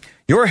Steigerwald.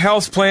 Your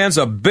health plan's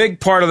a big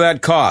part of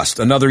that cost.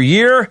 Another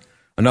year,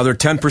 another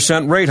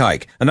 10% rate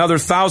hike, another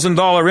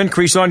 $1,000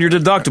 increase on your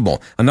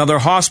deductible, another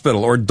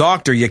hospital or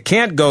doctor you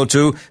can't go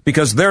to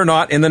because they're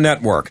not in the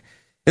network.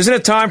 Isn't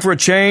it time for a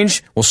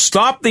change? Well,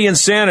 stop the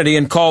insanity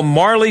and call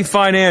Marley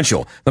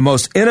Financial, the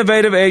most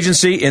innovative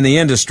agency in the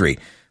industry.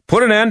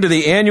 Put an end to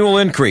the annual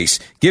increase.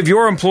 Give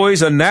your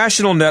employees a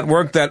national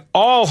network that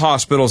all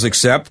hospitals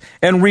accept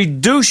and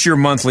reduce your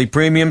monthly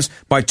premiums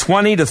by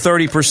 20 to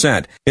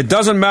 30%. It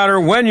doesn't matter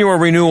when your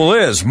renewal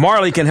is.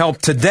 Marley can help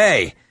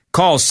today.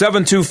 Call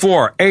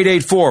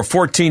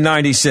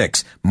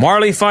 724-884-1496.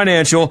 Marley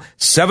Financial,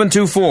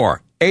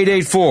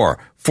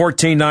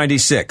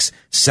 724-884-1496.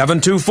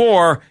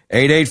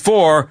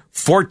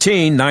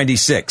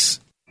 724-884-1496.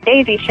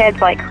 Daisy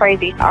sheds like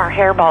crazy. Our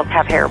hairballs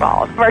have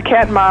hairballs. Our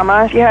cat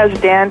Mama, she has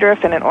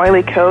dandruff and an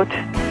oily coat.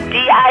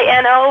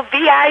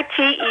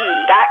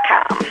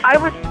 DINOVITE.com. I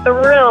was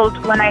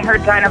thrilled when I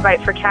heard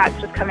Dinovite for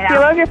Cats was coming out. If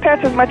you love your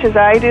pets as much as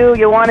I do,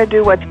 you want to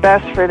do what's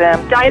best for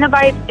them.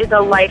 Dinovite is a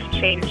life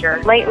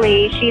changer.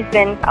 Lately, she's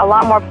been a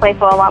lot more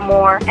playful, a lot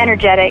more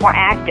energetic, more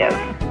active.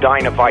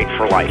 Dinovite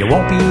for life. You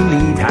won't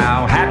believe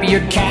how happy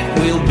your cat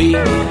will be.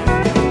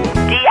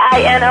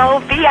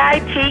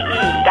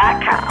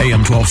 DINOVITE.com.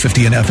 AM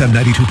 1250 and FM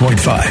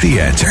 92.5. The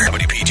Answer.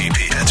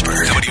 WPGP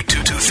Pittsburgh.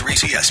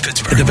 W223CS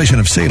Pittsburgh. A division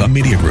of Salem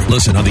Media Group.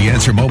 Listen on the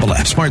Answer mobile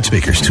app, smart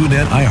speakers,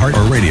 TuneIn, iHeart,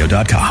 or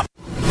radio.com.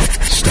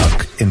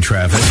 Stuck in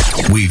traffic?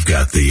 We've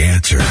got the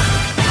answer.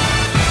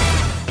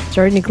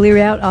 Starting to clear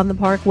out on the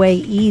Parkway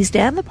East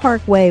and the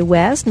Parkway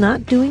West.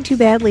 Not doing too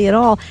badly at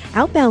all.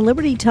 Outbound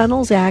Liberty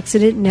Tunnels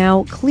accident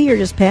now clear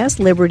just past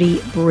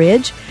Liberty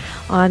Bridge.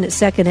 On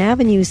 2nd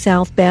Avenue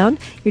southbound,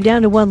 you're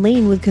down to one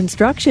lane with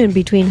construction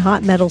between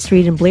Hot Metal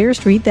Street and Blair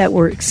Street that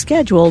were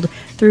scheduled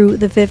through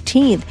the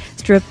 15th.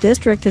 Strip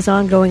District is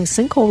ongoing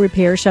sinkhole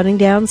repair shutting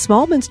down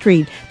Smallman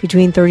Street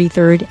between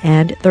 33rd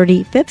and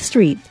 35th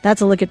Street. That's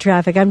a look at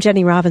traffic. I'm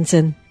Jenny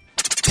Robinson.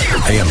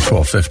 AM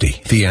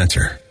 1250, The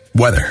Answer.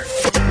 Weather.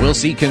 We'll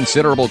see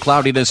considerable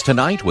cloudiness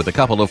tonight with a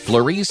couple of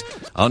flurries.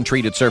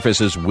 Untreated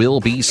surfaces will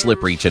be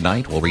slippery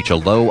tonight. We'll reach a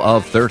low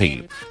of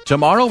 30.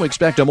 Tomorrow,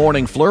 expect a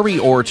morning flurry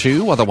or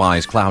two,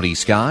 otherwise cloudy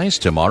skies.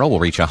 Tomorrow will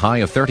reach a high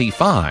of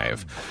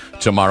 35.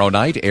 Tomorrow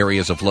night,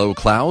 areas of low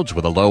clouds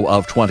with a low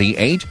of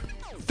 28.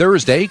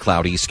 Thursday,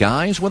 cloudy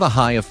skies with a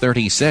high of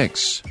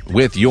 36.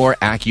 With your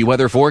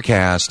AccuWeather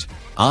forecast,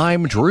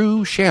 I'm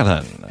Drew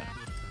Shannon.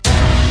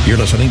 You're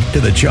listening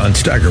to the John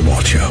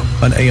Steigerwald Show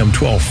on AM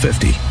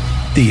 1250.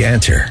 The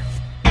Answer.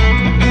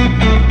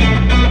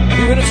 A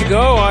few minutes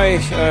ago,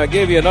 I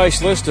gave you a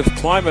nice list of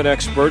climate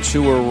experts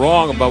who were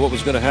wrong about what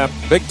was going to happen,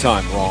 big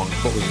time wrong,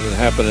 what was going to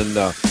happen in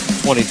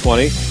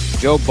 2020.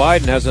 Joe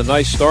Biden has a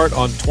nice start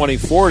on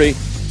 2040.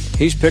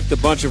 He's picked a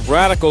bunch of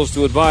radicals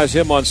to advise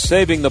him on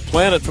saving the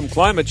planet from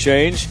climate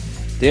change.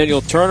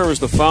 Daniel Turner is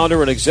the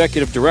founder and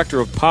executive director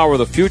of Power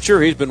the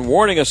Future. He's been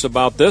warning us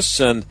about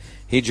this, and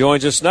he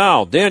joins us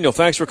now. Daniel,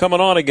 thanks for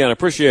coming on again. I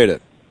appreciate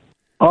it.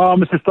 Oh,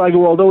 Mr.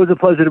 Steigerwald, always a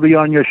pleasure to be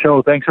on your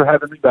show. Thanks for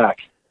having me back.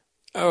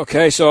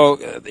 Okay, so,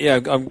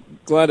 I'm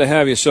glad to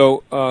have you.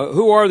 So,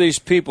 who are these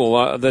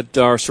people that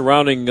are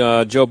surrounding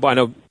Joe Biden? I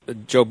know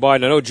Joe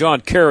Biden. I know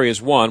John Kerry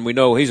is one. We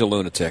know he's a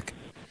lunatic.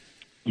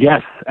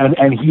 Yes,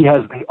 and he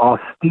has the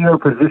austere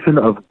position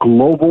of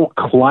global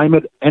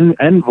climate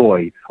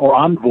envoy or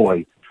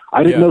envoy.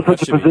 I didn't know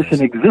such a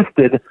position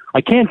existed. I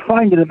can't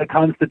find it in the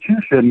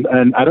Constitution,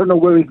 and I don't know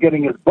where he's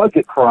getting his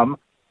budget from.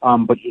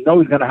 But he's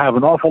going to have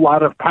an awful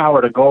lot of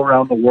power to go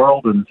around the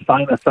world and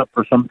sign us up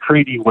for some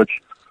treaty which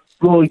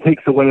really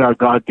takes away our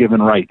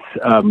God-given rights.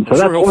 So that's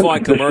he'll fly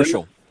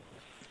commercial.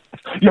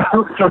 Yeah,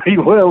 I'm sure he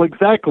will,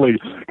 exactly.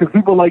 Because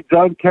people like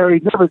John Kerry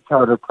never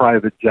charter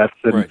private jets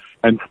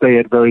and stay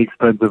at very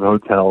expensive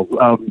hotels.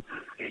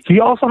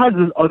 He also has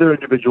this other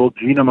individual,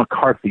 Gina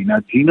McCarthy. Now,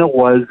 Gina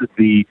was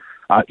the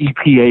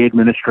EPA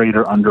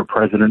administrator under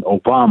President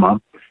Obama.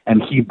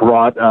 And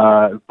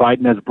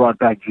Biden has brought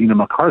back Gina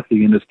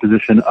McCarthy in this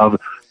position of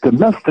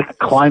domestic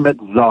climate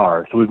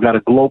czar. So we've got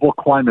a global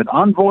climate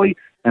envoy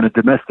and a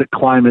domestic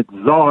climate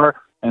czar,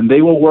 and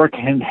they will work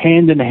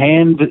hand in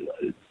hand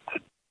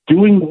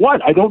doing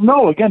what? I don't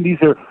know. Again, these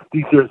are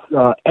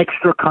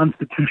extra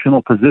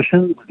constitutional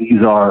positions.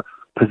 These are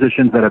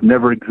positions that have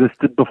never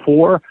existed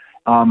before.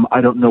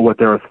 I don't know what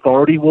their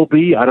authority will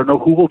be. I don't know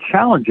who will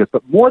challenge it.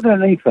 But more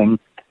than anything,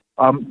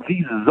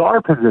 these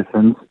czar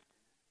positions,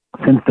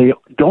 since they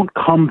don't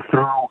come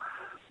through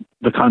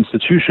the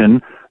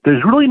Constitution,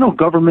 there's really no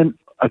government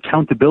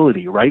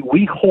accountability, right?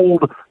 We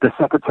hold the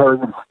Secretary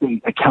of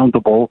State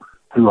accountable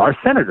to our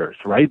senators,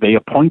 right? They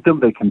appoint them,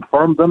 they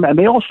confirm them, and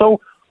they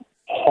also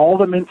haul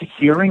them into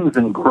hearings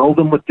and grill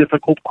them with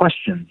difficult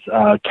questions,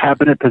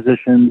 cabinet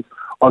positions,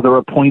 other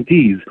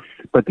appointees.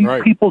 But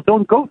these people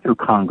don't go through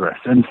Congress,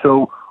 and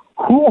so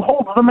who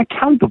holds them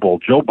accountable?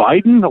 Joe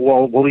Biden?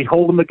 Well, will he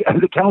hold them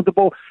as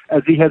accountable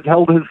as he has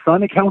held his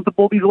son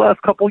accountable these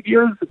last couple of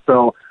years?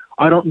 So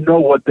I don't know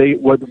what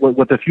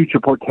the future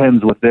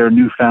portends with their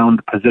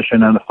newfound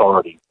position and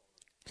authority.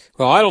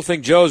 Well, I don't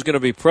think Joe's going to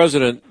be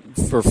president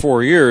for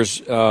 4 years,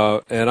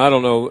 and I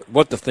don't know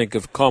what to think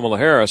of Kamala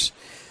Harris.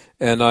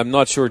 And I'm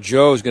not sure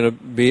Joe's going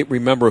to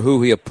remember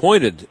who he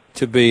appointed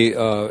to be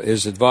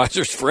his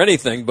advisors for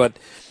anything. But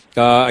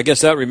I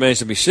guess that remains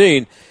to be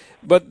seen.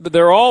 But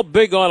they're all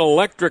big on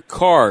electric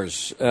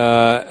cars,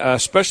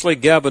 especially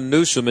Gavin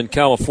Newsom in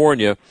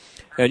California.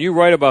 And you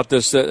write about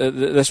this.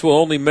 This will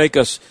only make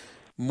us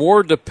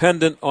more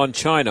dependent on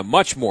China,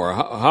 much more.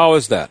 How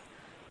is that?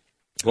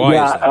 Why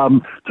is that?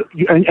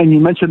 And you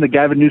mentioned the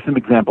Gavin Newsom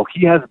example.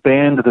 He has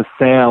banned the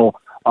sale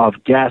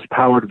of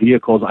gas-powered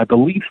vehicles, I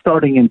believe,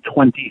 starting in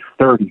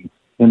 2030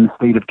 in the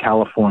state of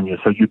California.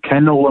 So you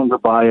can no longer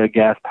buy a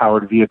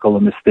gas-powered vehicle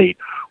in the state,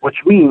 which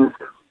means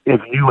if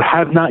you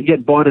have not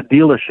yet bought a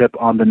dealership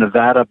on the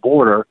Nevada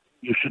border,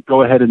 you should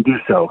go ahead and do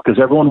so, because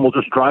everyone will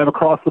just drive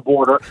across the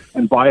border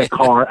and buy a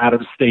car out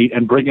of state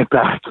and bring it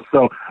back.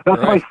 So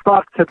that's my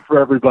stock tip for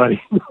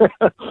everybody.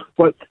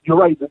 But you're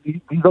right,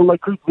 these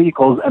electric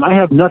vehicles, and I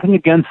have nothing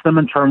against them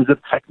in terms of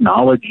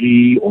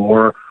technology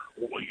or,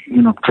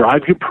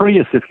 drive your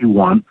Prius if you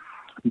want,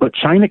 but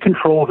China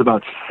controls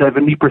about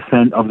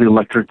 70% of the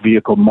electric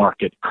vehicle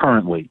market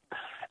currently.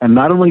 And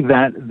not only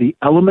that, the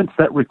elements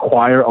that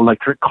require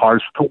electric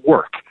cars to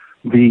work,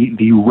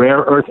 the rare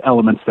earth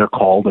elements they're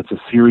called, it's a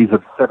series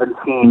of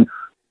 17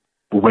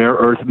 rare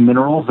earth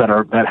minerals that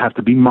have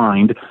to be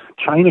mined.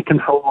 China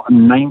controls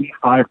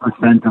 95%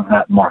 of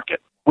that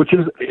market, which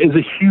is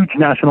a huge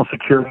national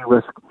security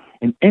risk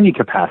in any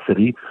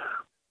capacity.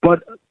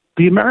 But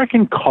the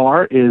American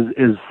car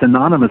is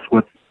synonymous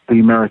with the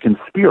American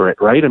spirit,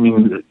 right? I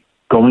mean,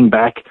 going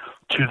back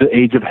to the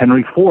age of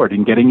Henry Ford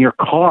and getting your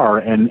car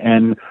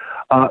and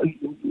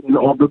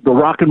all the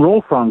rock and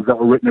roll songs that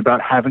were written about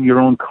having your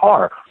own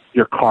car.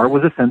 Your car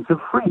was a sense of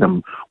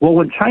freedom. Well,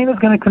 when China's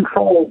going to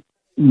control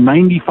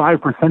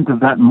 95%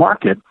 of that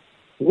market,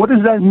 what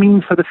does that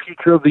mean for the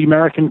future of the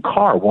American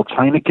car? Will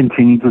China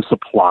continue to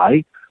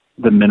supply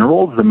the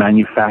minerals, the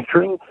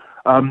manufacturing?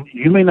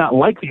 You may not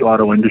like the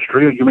auto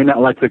industry or you may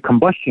not like the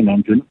combustion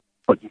engine,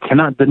 but you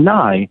cannot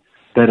deny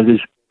that it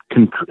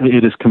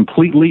is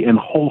completely and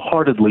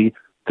wholeheartedly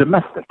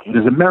domestic. It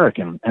is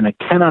American, and it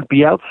cannot be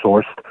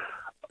outsourced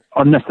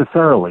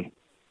unnecessarily.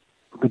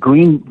 The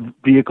green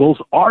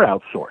vehicles are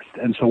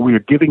outsourced, and so we are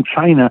giving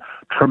China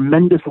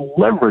tremendous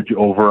leverage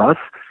over us,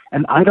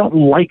 and I don't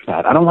like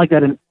that. I don't like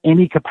that in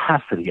any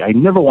capacity. I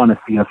never want to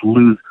see us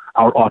lose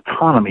our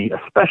autonomy,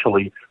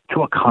 especially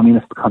to a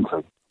communist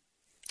country.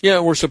 Yeah,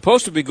 we're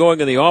supposed to be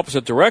going in the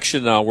opposite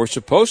direction now. We were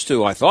supposed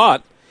to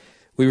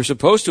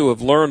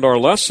have learned our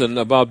lesson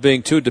about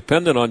being too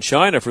dependent on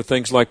China for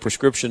things like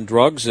prescription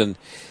drugs, and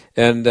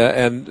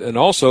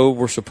also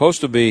we're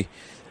supposed to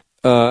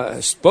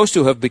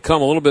have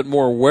become a little bit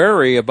more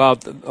wary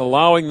about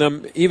allowing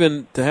them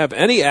even to have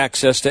any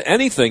access to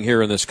anything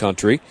here in this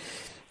country.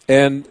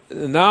 And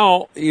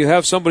now you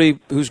have somebody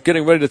who's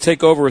getting ready to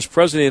take over as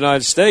president of the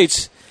United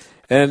States,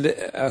 and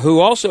who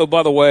also,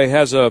 by the way,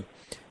 has a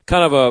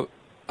kind of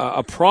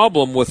a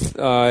problem with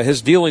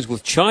his dealings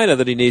with China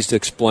that he needs to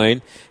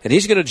explain, and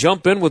he's going to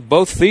jump in with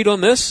both feet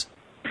on this?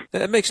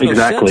 That makes no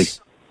sense.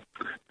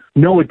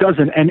 No, it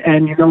doesn't.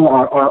 And you know,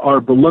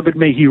 our beloved,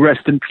 may he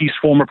rest in peace,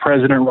 former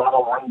President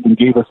Ronald Reagan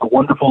gave us a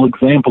wonderful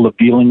example of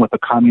dealing with a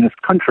communist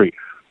country.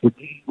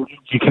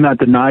 You cannot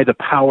deny the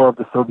power of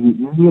the Soviet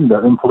Union,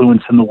 their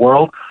influence in the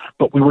world,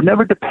 but we were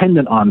never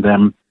dependent on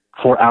them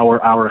for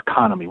our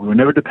economy. We were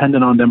never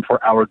dependent on them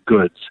for our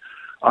goods.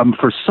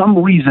 For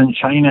some reason,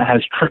 China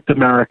has tricked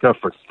America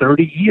for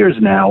 30 years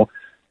now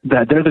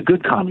that they're the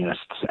good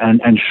communists.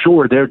 And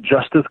sure, they're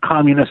just as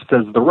communist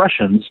as the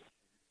Russians,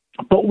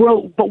 but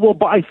we'll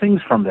buy things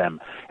from them.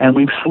 And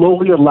we've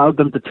slowly allowed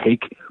them to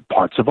take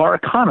parts of our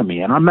economy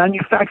and our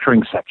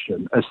manufacturing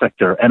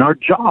sector and our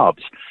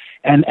jobs.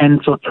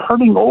 And so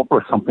turning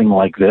over something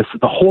like this,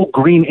 the whole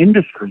green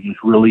industry is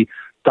really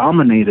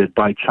dominated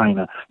by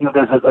China. You know,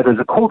 there's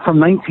a quote from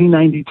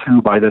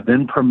 1992 by the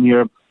then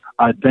premier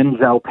Deng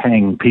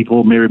Xiaoping.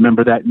 People may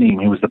remember that name.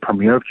 He was the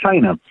premier of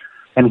China.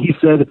 And he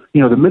said,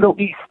 you know, the Middle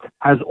East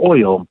has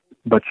oil,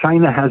 but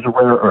China has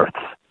rare earths.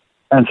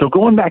 And so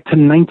going back to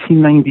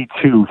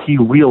 1992, he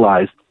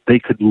realized they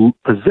could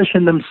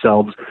position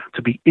themselves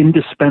to be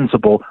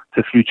indispensable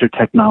to future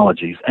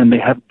technologies. And they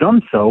have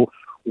done so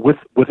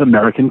with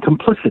American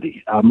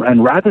complicity.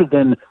 And rather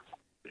than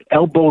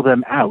elbow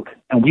them out,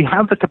 and we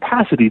have the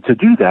capacity to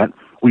do that,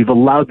 we've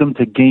allowed them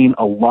to gain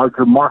a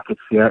larger market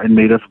share and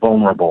made us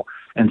vulnerable.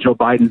 And Joe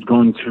Biden's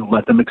going to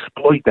let them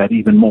exploit that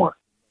even more.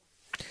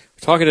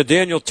 Talking to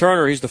Daniel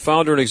Turner, he's the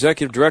founder and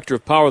executive director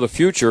of Power the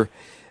Future.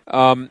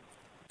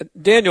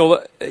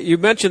 Daniel, you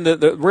mentioned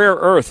the rare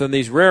earth and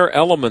these rare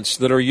elements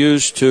that are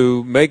used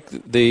to make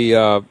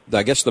the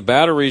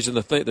batteries and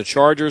the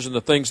chargers and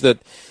the things that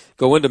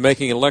go into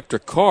making an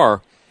electric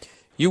car.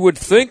 You would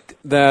think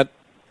that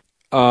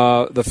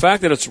the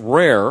fact that it's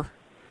rare,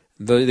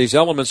 these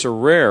elements are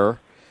rare,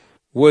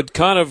 would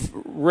kind of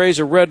raise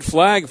a red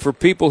flag for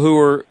people who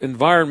are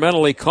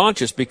environmentally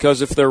conscious,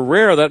 because if they're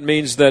rare, that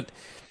means that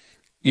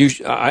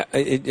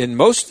in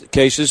most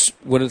cases,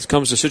 when it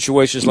comes to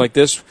situations like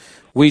this,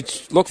 we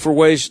look for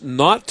ways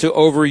not to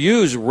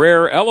overuse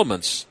rare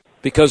elements,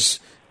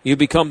 because you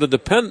become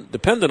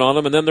dependent on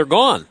them, and then they're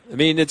gone. I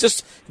mean, it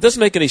doesn't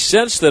make any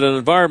sense that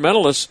an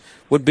environmentalist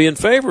would be in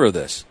favor of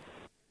this.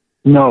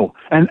 No,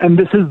 and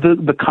this is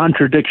the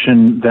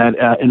contradiction that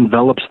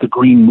envelops the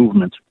green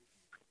movement.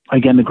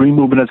 Again, the green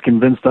movement has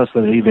convinced us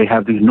that they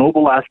have these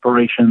noble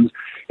aspirations.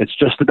 It's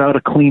just about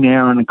a clean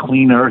air and a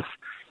clean earth.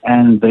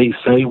 And they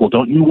say, well,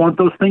 don't you want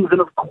those things? And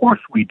of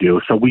course we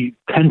do. So we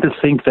tend to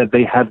think that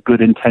they have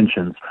good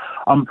intentions.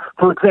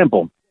 For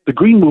example, the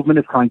green movement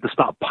is trying to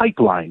stop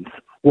pipelines.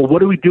 Well,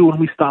 what do we do when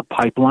we stop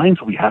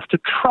pipelines? We have to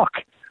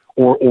truck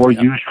or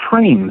use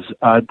trains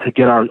to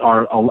get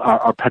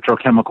our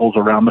petrochemicals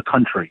around the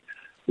country.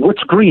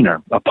 What's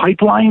greener, a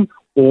pipeline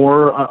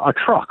or a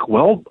truck?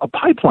 Well, a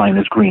pipeline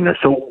is greener.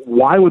 So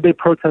why would they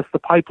protest the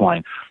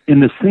pipeline? In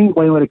the same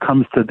way, when it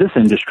comes to this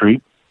industry,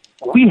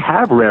 we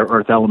have rare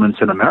earth elements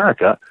in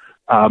America,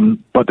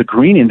 but the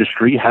green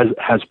industry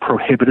has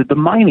prohibited the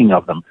mining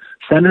of them.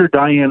 Senator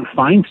Dianne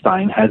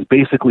Feinstein has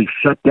basically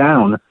shut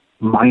down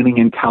mining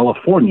in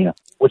California,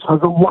 which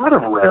has a lot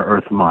of rare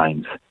earth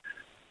mines.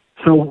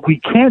 So we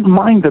can't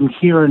mine them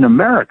here in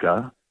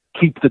America,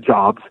 keep the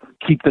jobs,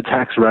 keep the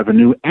tax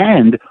revenue,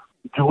 and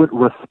do it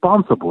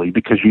responsibly,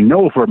 because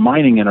if we're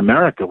mining in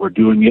America, we're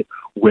doing it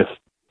with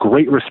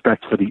great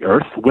respect for the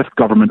earth, with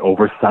government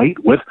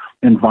oversight, with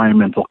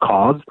environmental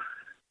cause.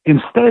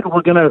 Instead,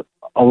 we're going to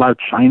allow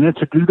China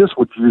to do this,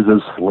 which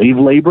uses slave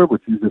labor,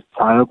 which uses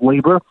child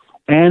labor.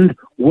 And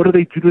what do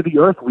they do to the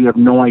earth? We have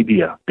no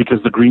idea,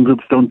 because the green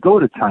groups don't go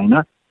to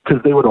China,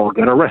 because they would all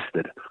get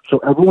arrested. So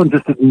everyone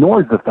just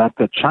ignores the fact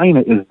that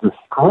China is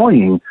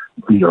destroying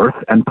the earth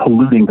and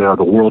polluting. They are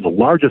the world's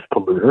largest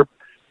polluter,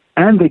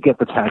 and they get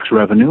the tax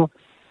revenue,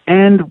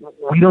 and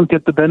we don't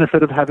get the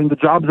benefit of having the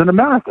jobs in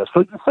America.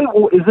 So you say,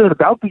 well, is it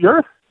about the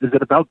earth? Is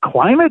it about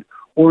climate?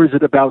 Or is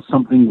it about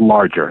something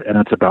larger? And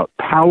it's about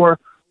power.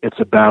 It's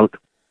about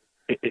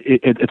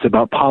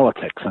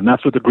politics, and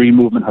that's what the green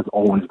movement has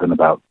always been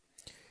about.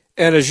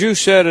 And as you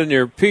said in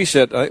your piece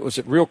at was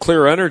it Real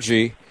Clear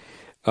Energy,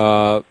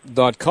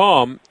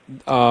 .com,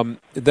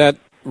 that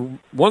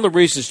one of the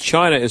reasons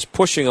China is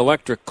pushing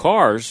electric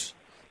cars,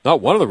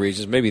 not one of the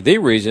reasons, maybe the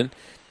reason,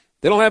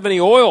 they don't have any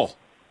oil.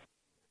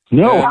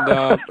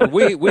 No, and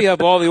we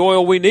have all the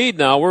oil we need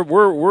now.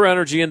 We're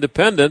energy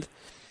independent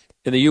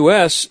in the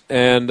U.S.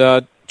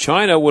 and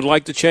China would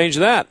like to change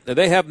that.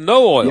 They have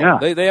no oil.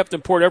 Yeah. They have to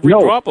import every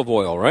drop of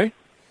oil, right?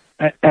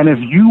 And if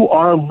you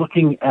are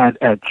looking at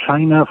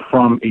China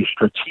from a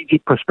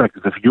strategic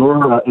perspective, if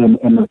you're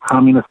in the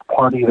Communist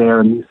Party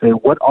there and you say,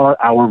 what are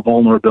our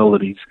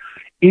vulnerabilities?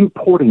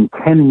 Importing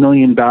 10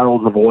 million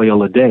barrels of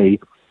oil a day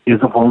is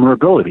a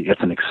vulnerability.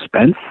 It's an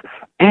expense,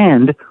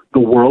 and the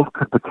world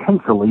could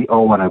potentially,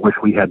 and I wish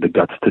we had the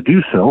guts to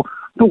do so,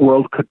 the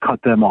world could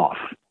cut them off,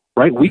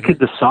 right? We could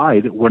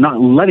decide we're not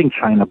letting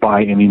China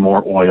buy any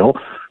more oil.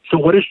 So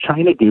what does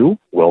China do?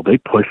 Well, they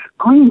push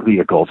green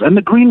vehicles, and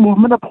the green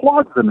movement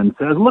applauds them and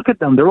says, look at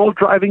them, they're all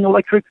driving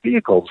electric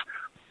vehicles.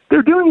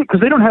 They're doing it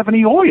because they don't have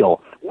any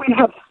oil. We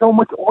have so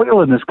much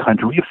oil in this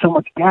country. We have so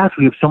much gas.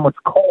 We have so much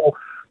coal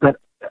that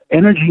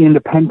energy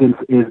independence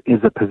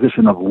is a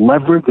position of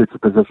leverage. It's a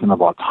position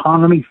of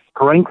autonomy,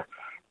 strength,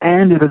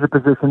 and it is a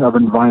position of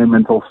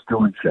environmental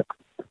stewardship.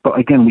 But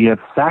again, we have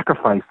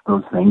sacrificed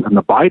those things, and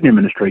the Biden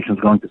administration is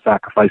going to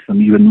sacrifice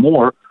them even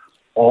more,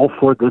 all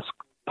for this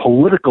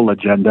political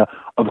agenda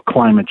of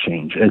climate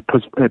change. It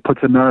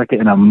puts America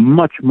in a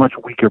much, much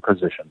weaker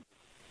position.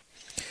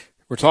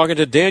 We're talking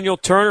to Daniel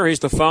Turner. He's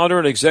the founder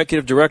and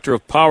executive director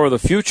of Power of the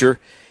Future.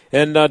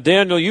 And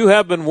Daniel, you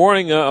have been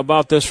warning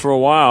about this for a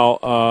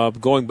while,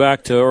 going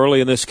back to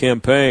early in this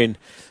campaign,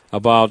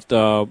 about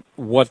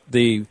what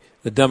the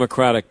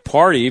Democratic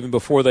Party, even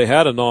before they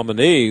had a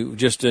nominee,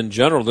 just in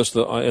general, just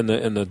in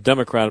the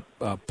Democrat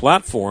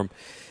platform,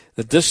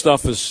 that this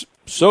stuff is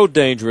so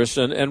dangerous,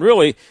 and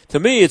really, to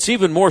me, it's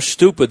even more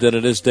stupid than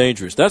it is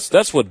dangerous.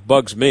 That's what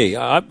bugs me.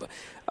 I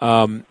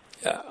don't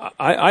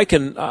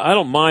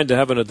mind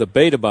having a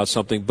debate about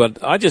something,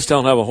 but I just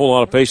don't have a whole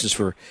lot of patience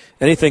for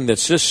anything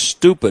that's just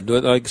stupid.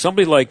 Like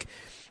somebody like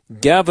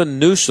Gavin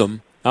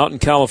Newsom out in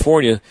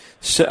California,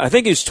 I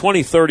think he's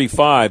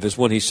 2035 is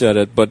when he said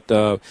it,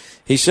 but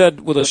he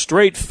said with a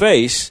straight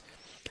face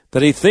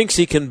that he thinks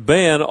he can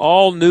ban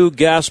all new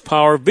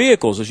gas-powered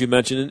vehicles, as you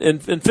mentioned,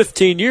 in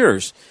 15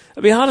 years. I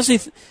mean, how does he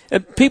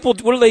and people,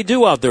 what do they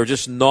do out there?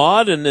 Just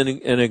nod and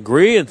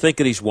agree and think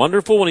that he's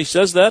wonderful when he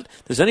says that?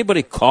 Does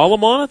anybody call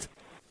him on it?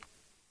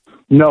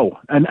 No,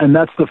 and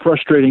that's the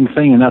frustrating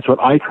thing, and that's what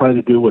I try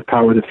to do with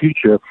Power of the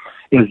Future,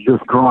 is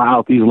just draw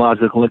out these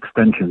logical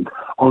extensions.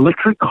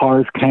 Electric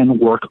cars can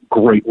work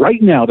great.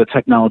 Right now, the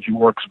technology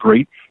works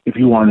great if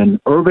you are in an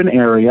urban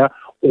area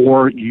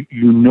or you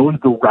know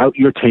the route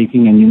you're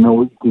taking and you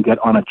know you can get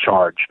on a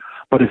charge.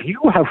 But if you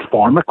have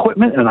farm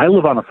equipment, and I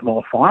live on a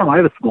small farm, I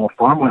have a small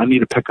farm when I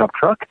need a pickup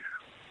truck,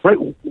 right?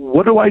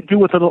 What do I do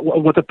with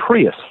a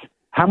Prius?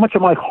 How much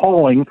am I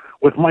hauling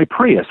with my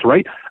Prius,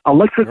 right?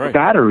 Electric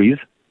batteries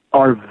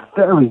are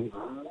very,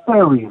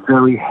 very,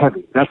 very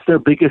heavy. That's their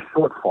biggest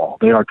shortfall.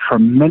 They are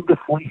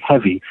tremendously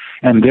heavy,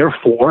 and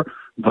therefore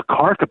the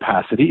car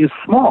capacity is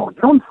small.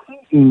 You don't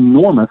see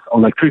enormous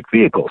electric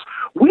vehicles.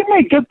 We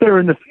may get there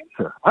in the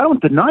future. I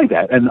don't deny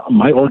that, and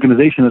my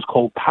organization is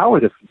called Power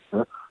the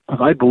Future,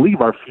 because I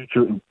believe our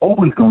future is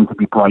always going to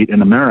be bright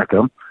in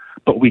America,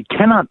 but we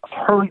cannot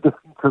hurry the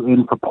future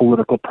in for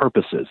political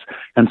purposes.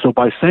 And so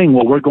by saying,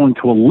 well, we're going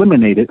to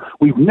eliminate it,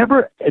 we've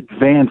never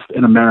advanced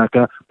in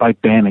America by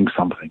banning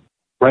something,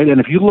 right?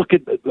 And if you look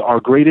at our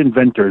great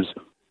inventors,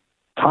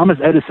 Thomas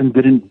Edison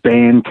didn't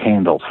ban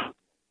candles,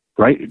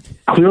 right?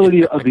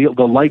 Clearly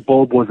the light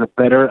bulb was a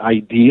better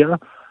idea,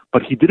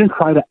 but he didn't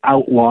try to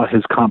outlaw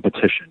his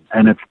competition.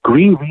 And if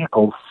green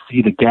vehicles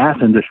see the gas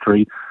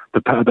industry,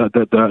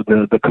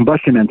 the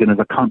combustion engine as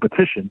a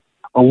competition,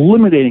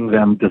 eliminating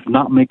them does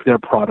not make their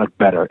product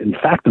better. In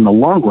fact, in the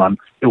long run,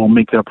 it will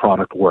make their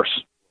product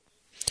worse.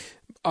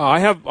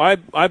 I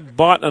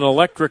bought an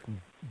electric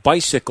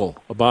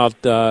bicycle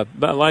about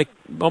like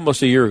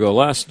almost a year ago,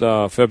 last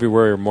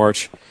February or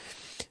March.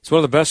 It's one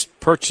of the best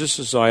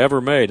purchases I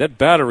ever made. That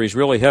battery's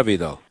really heavy,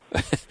 though,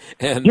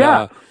 and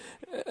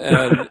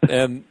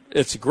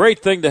it's a great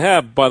thing to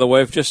have. By the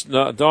way, just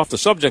off the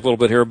subject a little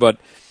bit here, but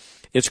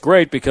it's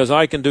great because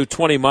I can do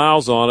 20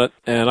 miles on it,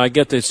 and I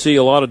get to see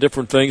a lot of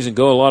different things and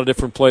go a lot of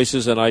different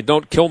places, and I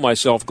don't kill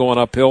myself going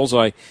up hills.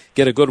 I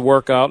get a good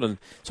workout. And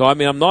so, I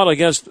mean, I'm not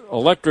against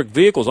electric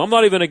vehicles. I'm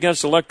not even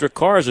against electric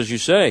cars, as you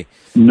say.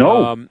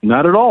 No,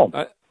 not at all.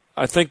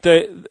 I think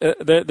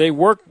they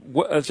work.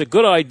 It's a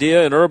good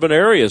idea in urban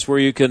areas where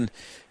you can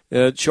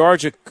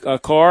charge a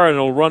car and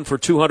it'll run for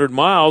 200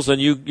 miles, and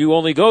you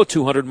only go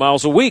 200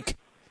 miles a week.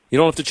 You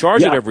don't have to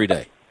charge it every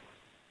day.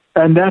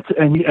 And that's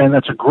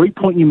a great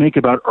point you make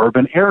about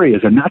urban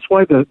areas, and that's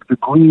why the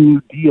Green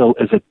New Deal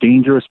is a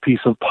dangerous piece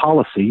of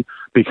policy,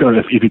 because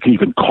if you can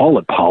even call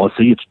it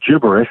policy, it's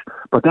gibberish,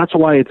 but that's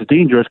why it's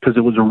dangerous, because it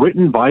was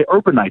written by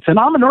urbanites, and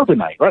I'm an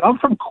urbanite, right? I'm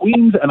from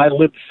Queens, and I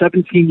lived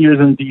 17 years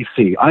in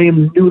D.C. I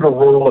am new to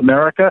rural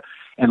America,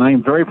 and I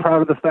am very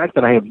proud of the fact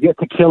that I have yet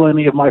to kill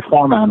any of my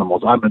farm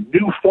animals. I'm a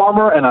new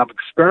farmer, and I'm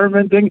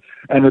experimenting,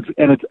 and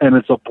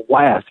it's a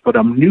blast. But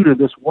I'm new to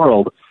this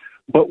world.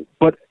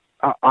 But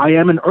I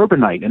am an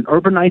urbanite, and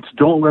urbanites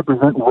don't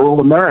represent rural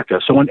America.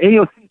 So when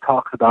AOC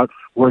talks about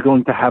we're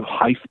going to have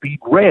high-speed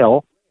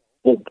rail,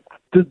 well,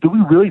 do we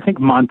really think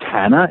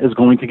Montana is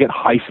going to get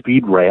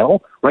high-speed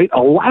rail? Right?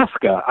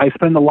 Alaska, I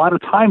spend a lot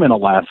of time in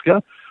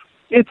Alaska.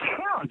 It's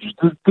huge.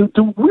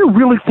 Do we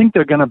really think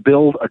they're going to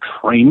build a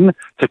train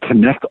to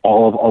connect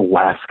all of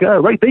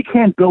Alaska? Right? They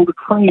can't build a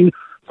train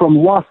from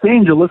Los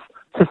Angeles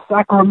to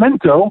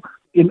Sacramento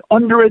in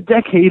under a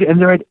decade,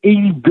 and they're at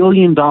 $80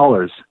 billion,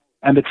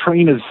 and the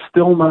train is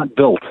still not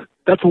built.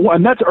 That's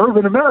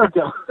urban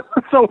America.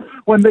 So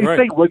when they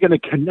say we're going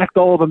to connect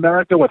all of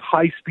America with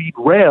high-speed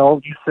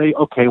rail, you say,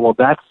 okay, well,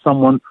 that's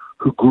someone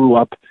who grew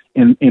up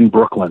in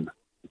Brooklyn.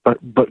 But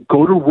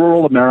go to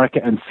rural America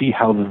and see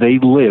how they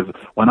live.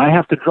 When I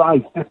have to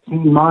drive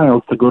 15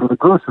 miles to go to the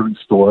grocery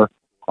store,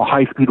 a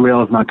high-speed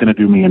rail is not going to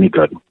do me any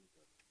good.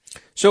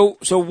 So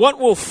what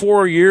will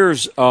 4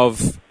 years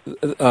of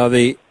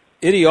the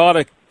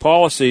idiotic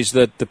policies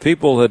that the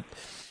people that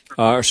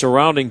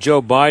surrounding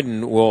Joe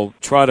Biden will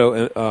try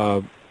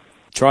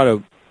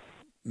to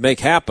make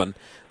happen?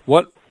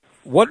 What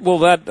will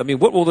that? I mean,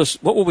 what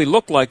will we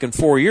look like in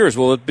 4 years?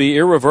 Will it be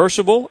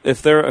irreversible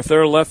if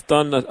they're left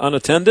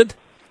unattended?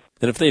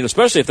 And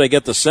especially if they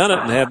get the Senate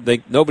and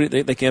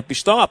they can't be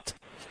stopped.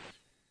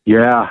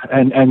 Yeah,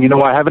 and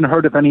I haven't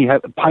heard if any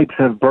pipes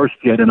have burst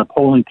yet in a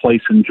polling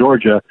place in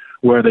Georgia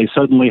where they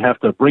suddenly have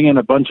to bring in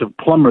a bunch of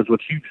plumbers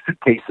with huge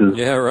suitcases,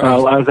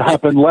 as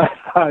happened last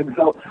time.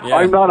 So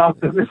I'm not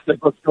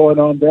optimistic what's going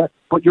on there.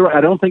 But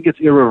I don't think it's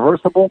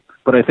irreversible,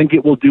 but I think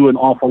it will do an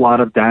awful lot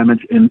of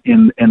damage in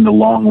the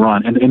long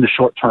run, and in the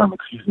short term,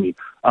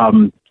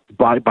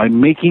 by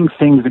making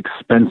things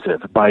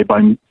expensive, by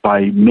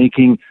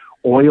making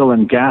oil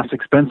and gas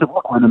expensive.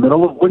 We're in the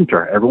middle of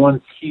winter.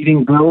 Everyone's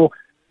heating bill,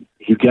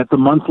 you get the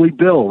monthly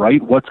bill,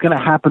 right? What's going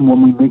to happen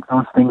when we make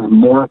those things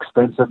more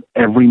expensive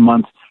every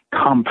month,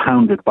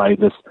 compounded by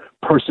this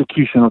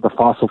persecution of the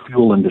fossil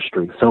fuel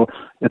industry? So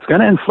it's going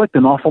to inflict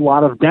an awful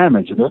lot of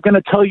damage. And they're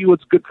going to tell you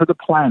it's good for the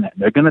planet.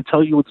 They're going to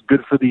tell you it's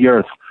good for the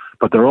earth.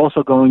 But they're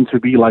also going to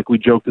be, like we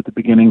joked at the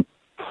beginning,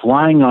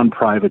 flying on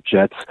private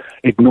jets,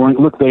 they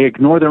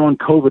ignore their own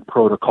COVID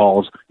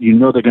protocols. You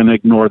know they're going to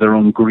ignore their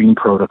own green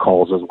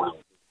protocols as well.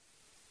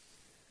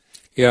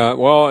 Yeah,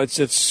 well, it's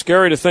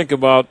scary to think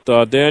about,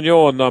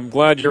 Daniel, and I'm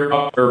glad you're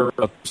out there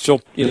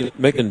still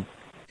making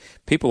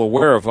people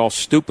aware of how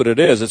stupid it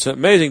is. It's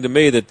amazing to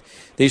me that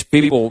these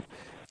people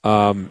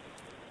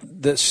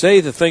that say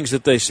the things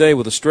that they say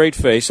with a straight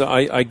face.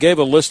 I gave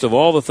a list of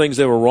all the things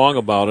they were wrong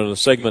about in a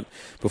segment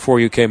before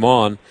you came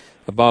on,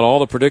 about all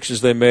the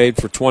predictions they made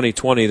for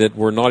 2020 that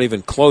were not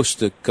even close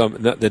to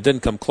that didn't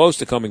come close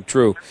to coming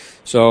true.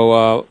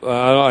 So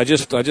I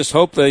just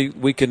hope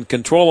we can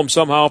control them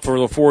somehow for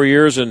the 4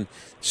 years and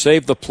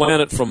save the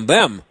planet from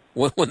them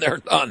when they're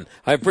done.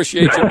 I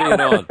appreciate you being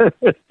on.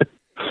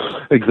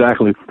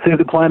 Exactly. Save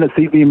the planet,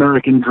 save the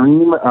American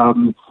dream,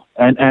 and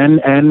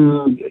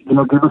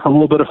give us a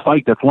little bit of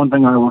fight. That's one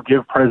thing I will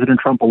give President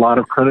Trump a lot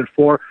of credit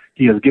for.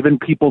 He has given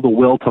people the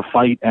will to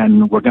fight,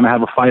 and we're going to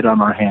have a fight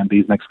on our hand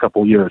these next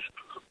couple of years.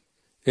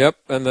 Yep,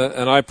 and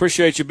I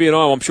appreciate you being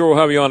on. I'm sure we'll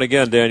have you on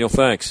again, Daniel.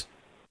 Thanks.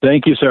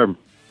 Thank you, sir.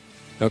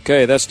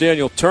 Okay, that's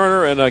Daniel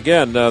Turner. And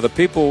again, the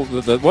people,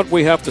 what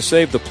we have to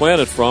save the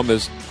planet from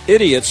is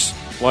idiots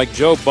like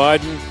Joe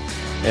Biden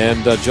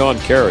and John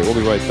Kerry. We'll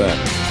be right back.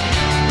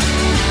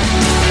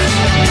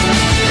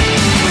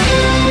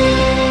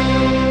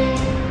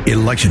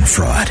 Election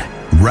fraud,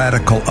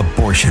 radical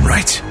abortion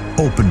rights,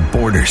 open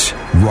borders,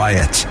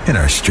 riots in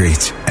our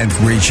streets, and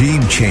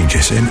regime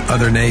changes in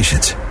other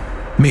nations.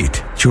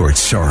 Meet George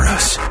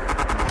Soros,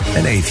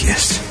 an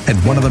atheist and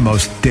one of the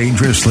most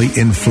dangerously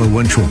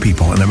influential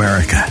people in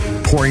America,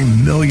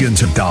 pouring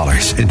millions of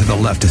dollars into the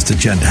leftist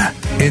agenda,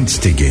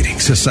 instigating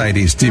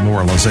society's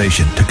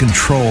demoralization to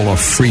control a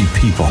free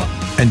people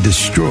and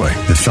destroy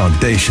the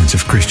foundations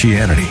of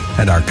Christianity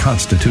and our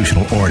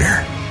constitutional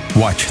order.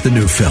 Watch the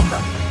new film,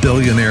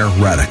 Billionaire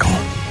Radical,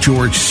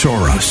 George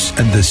Soros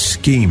and the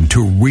Scheme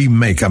to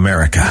Remake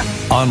America.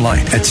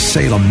 Online at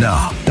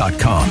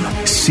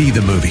salemnow.com. See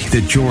the movie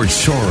that George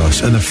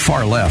Soros and the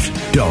far left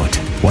don't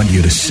want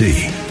you to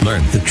see.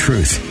 Learn the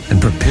truth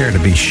and prepare to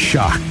be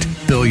shocked.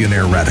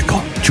 Billionaire Radical,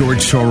 George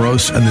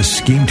Soros and the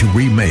Scheme to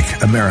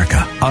Remake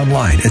America.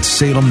 Online at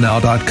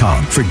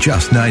salemnow.com for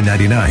just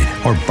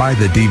 $9.99 or buy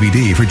the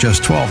DVD for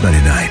just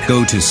 $12.99.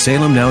 Go to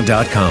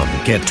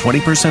salemnow.com. Get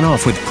 20%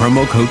 off with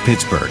promo code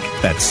Pittsburgh.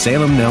 That's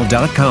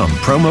salemnow.com,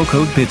 promo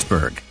code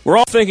Pittsburgh. We're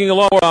all thinking a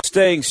lot about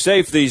staying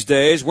safe these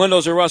days.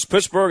 Windows R Us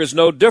Pittsburgh is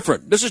no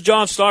different. This is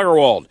John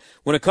Steigerwald.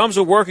 When it comes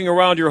to working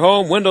around your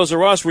home, Windows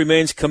R Us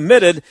remains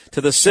committed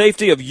to the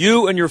safety of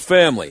you and your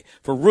family.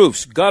 For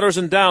roofs, gutters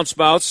and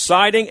downspouts,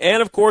 siding,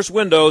 and of course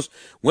windows,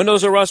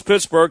 Windows R Us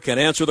Pittsburgh can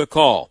answer the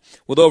call.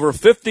 With over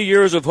 50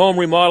 years of home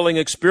remodeling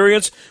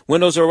experience,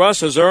 Windows R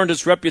Us has earned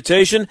its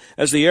reputation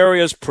as the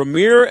area's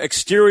premier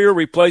exterior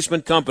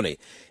replacement company.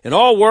 And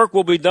all work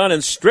will be done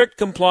in strict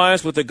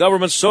compliance with the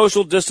government's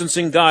social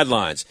distancing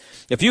guidelines.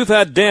 If you've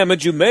had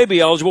damage, you may be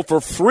eligible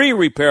for free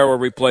repair or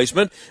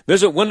replacement.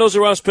 Visit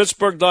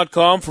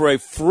WindowsRUsPittsburgh.com for a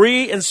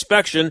free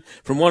inspection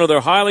from one of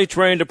their highly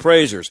trained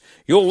appraisers.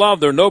 You'll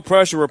love their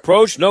no-pressure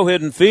approach, no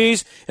hidden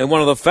fees, and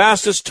one of the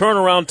fastest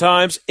turnaround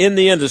times in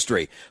the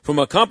industry. From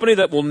a company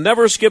that will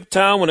never skip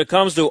town when it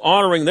comes to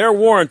honoring their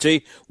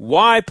warranty,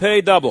 why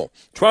pay double?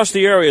 Trust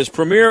the area's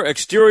premier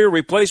exterior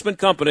replacement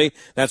company.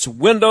 That's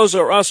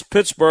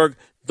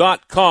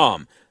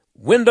WindowsRUsPittsburgh.com.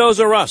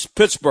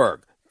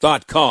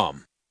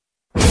 WindowsRUsPittsburgh.com.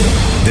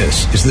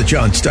 This is the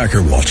John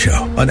Steigerwald Show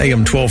on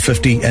AM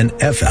 1250 and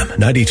FM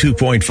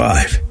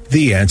 92.5.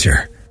 The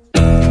Answer.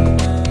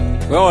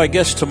 Well, I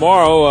guess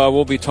tomorrow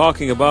we'll be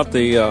talking about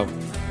the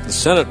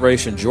Senate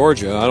race in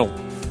Georgia. I don't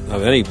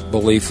have any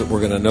belief that we're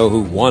going to know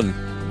who won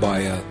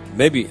by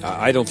maybe.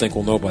 I don't think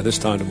we'll know by this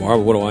time tomorrow,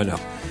 but what do I know?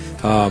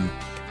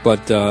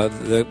 But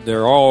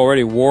they're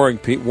already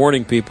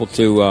warning people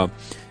to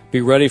be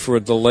ready for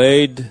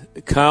delayed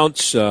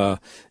counts,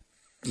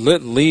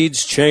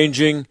 leads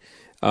changing,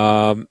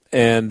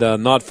 and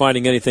not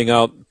finding anything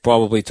out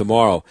probably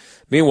tomorrow.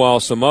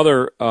 Meanwhile, some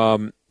other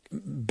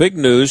big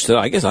news that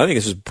I think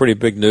this is pretty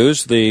big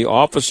news. The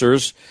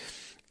officers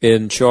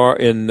in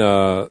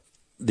the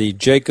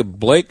Jacob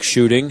Blake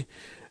shooting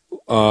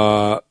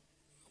will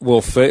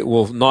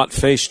not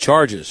face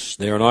charges.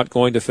 They are not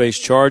going to face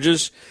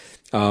charges.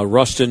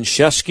 Rustin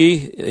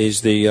Shesky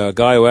is the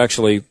guy who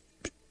actually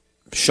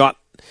shot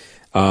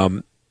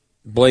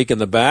Blake in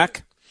the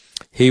back.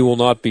 He will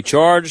not be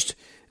charged.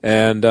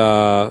 And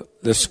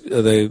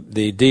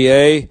the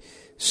DA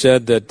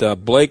said that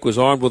Blake was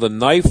armed with a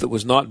knife that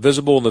was not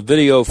visible in the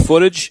video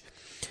footage.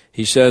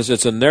 He says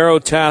it's a narrow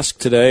task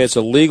today. It's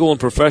a legal and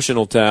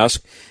professional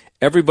task.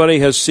 Everybody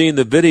has seen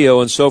the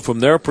video, and so from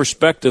their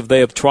perspective,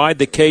 they have tried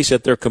the case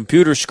at their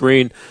computer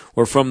screen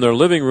or from their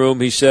living room.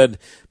 He said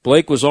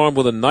Blake was armed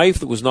with a knife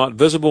that was not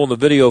visible in the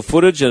video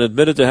footage and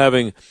admitted to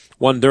having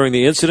one during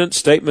the incident.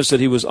 Statements that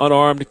he was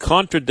unarmed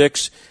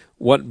contradicts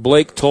what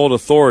Blake told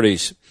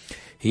authorities.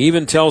 He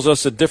even tells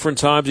us at different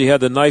times he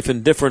had the knife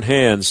in different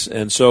hands,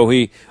 and so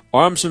he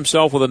arms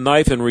himself with a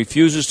knife and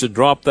refuses to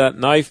drop that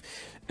knife,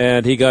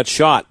 and he got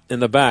shot in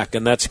the back.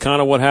 And that's kind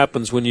of what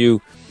happens when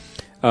you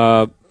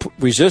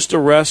resist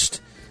arrest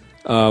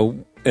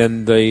and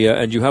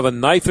you have a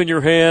knife in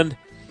your hand.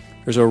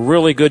 There's a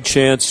really good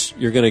chance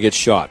you're going to get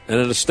shot. And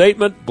in a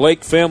statement,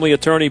 Blake family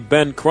attorney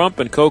Ben Crump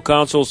and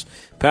co-counsels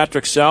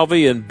Patrick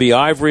Salvi and B.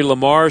 Ivory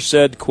Lamar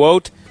said,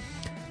 quote,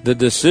 "The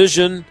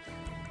decision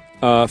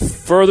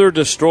further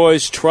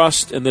destroys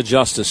trust in the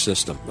justice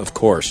system," of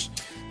course.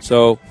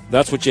 So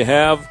that's what you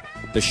have.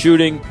 The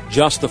shooting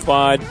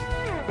justified.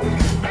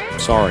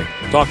 Sorry.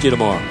 Talk to you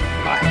tomorrow.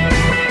 Bye.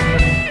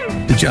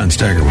 The John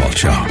Steigerwald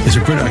Show is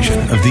a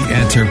production of The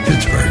Answer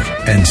Pittsburgh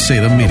and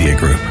Salem Media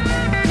Group.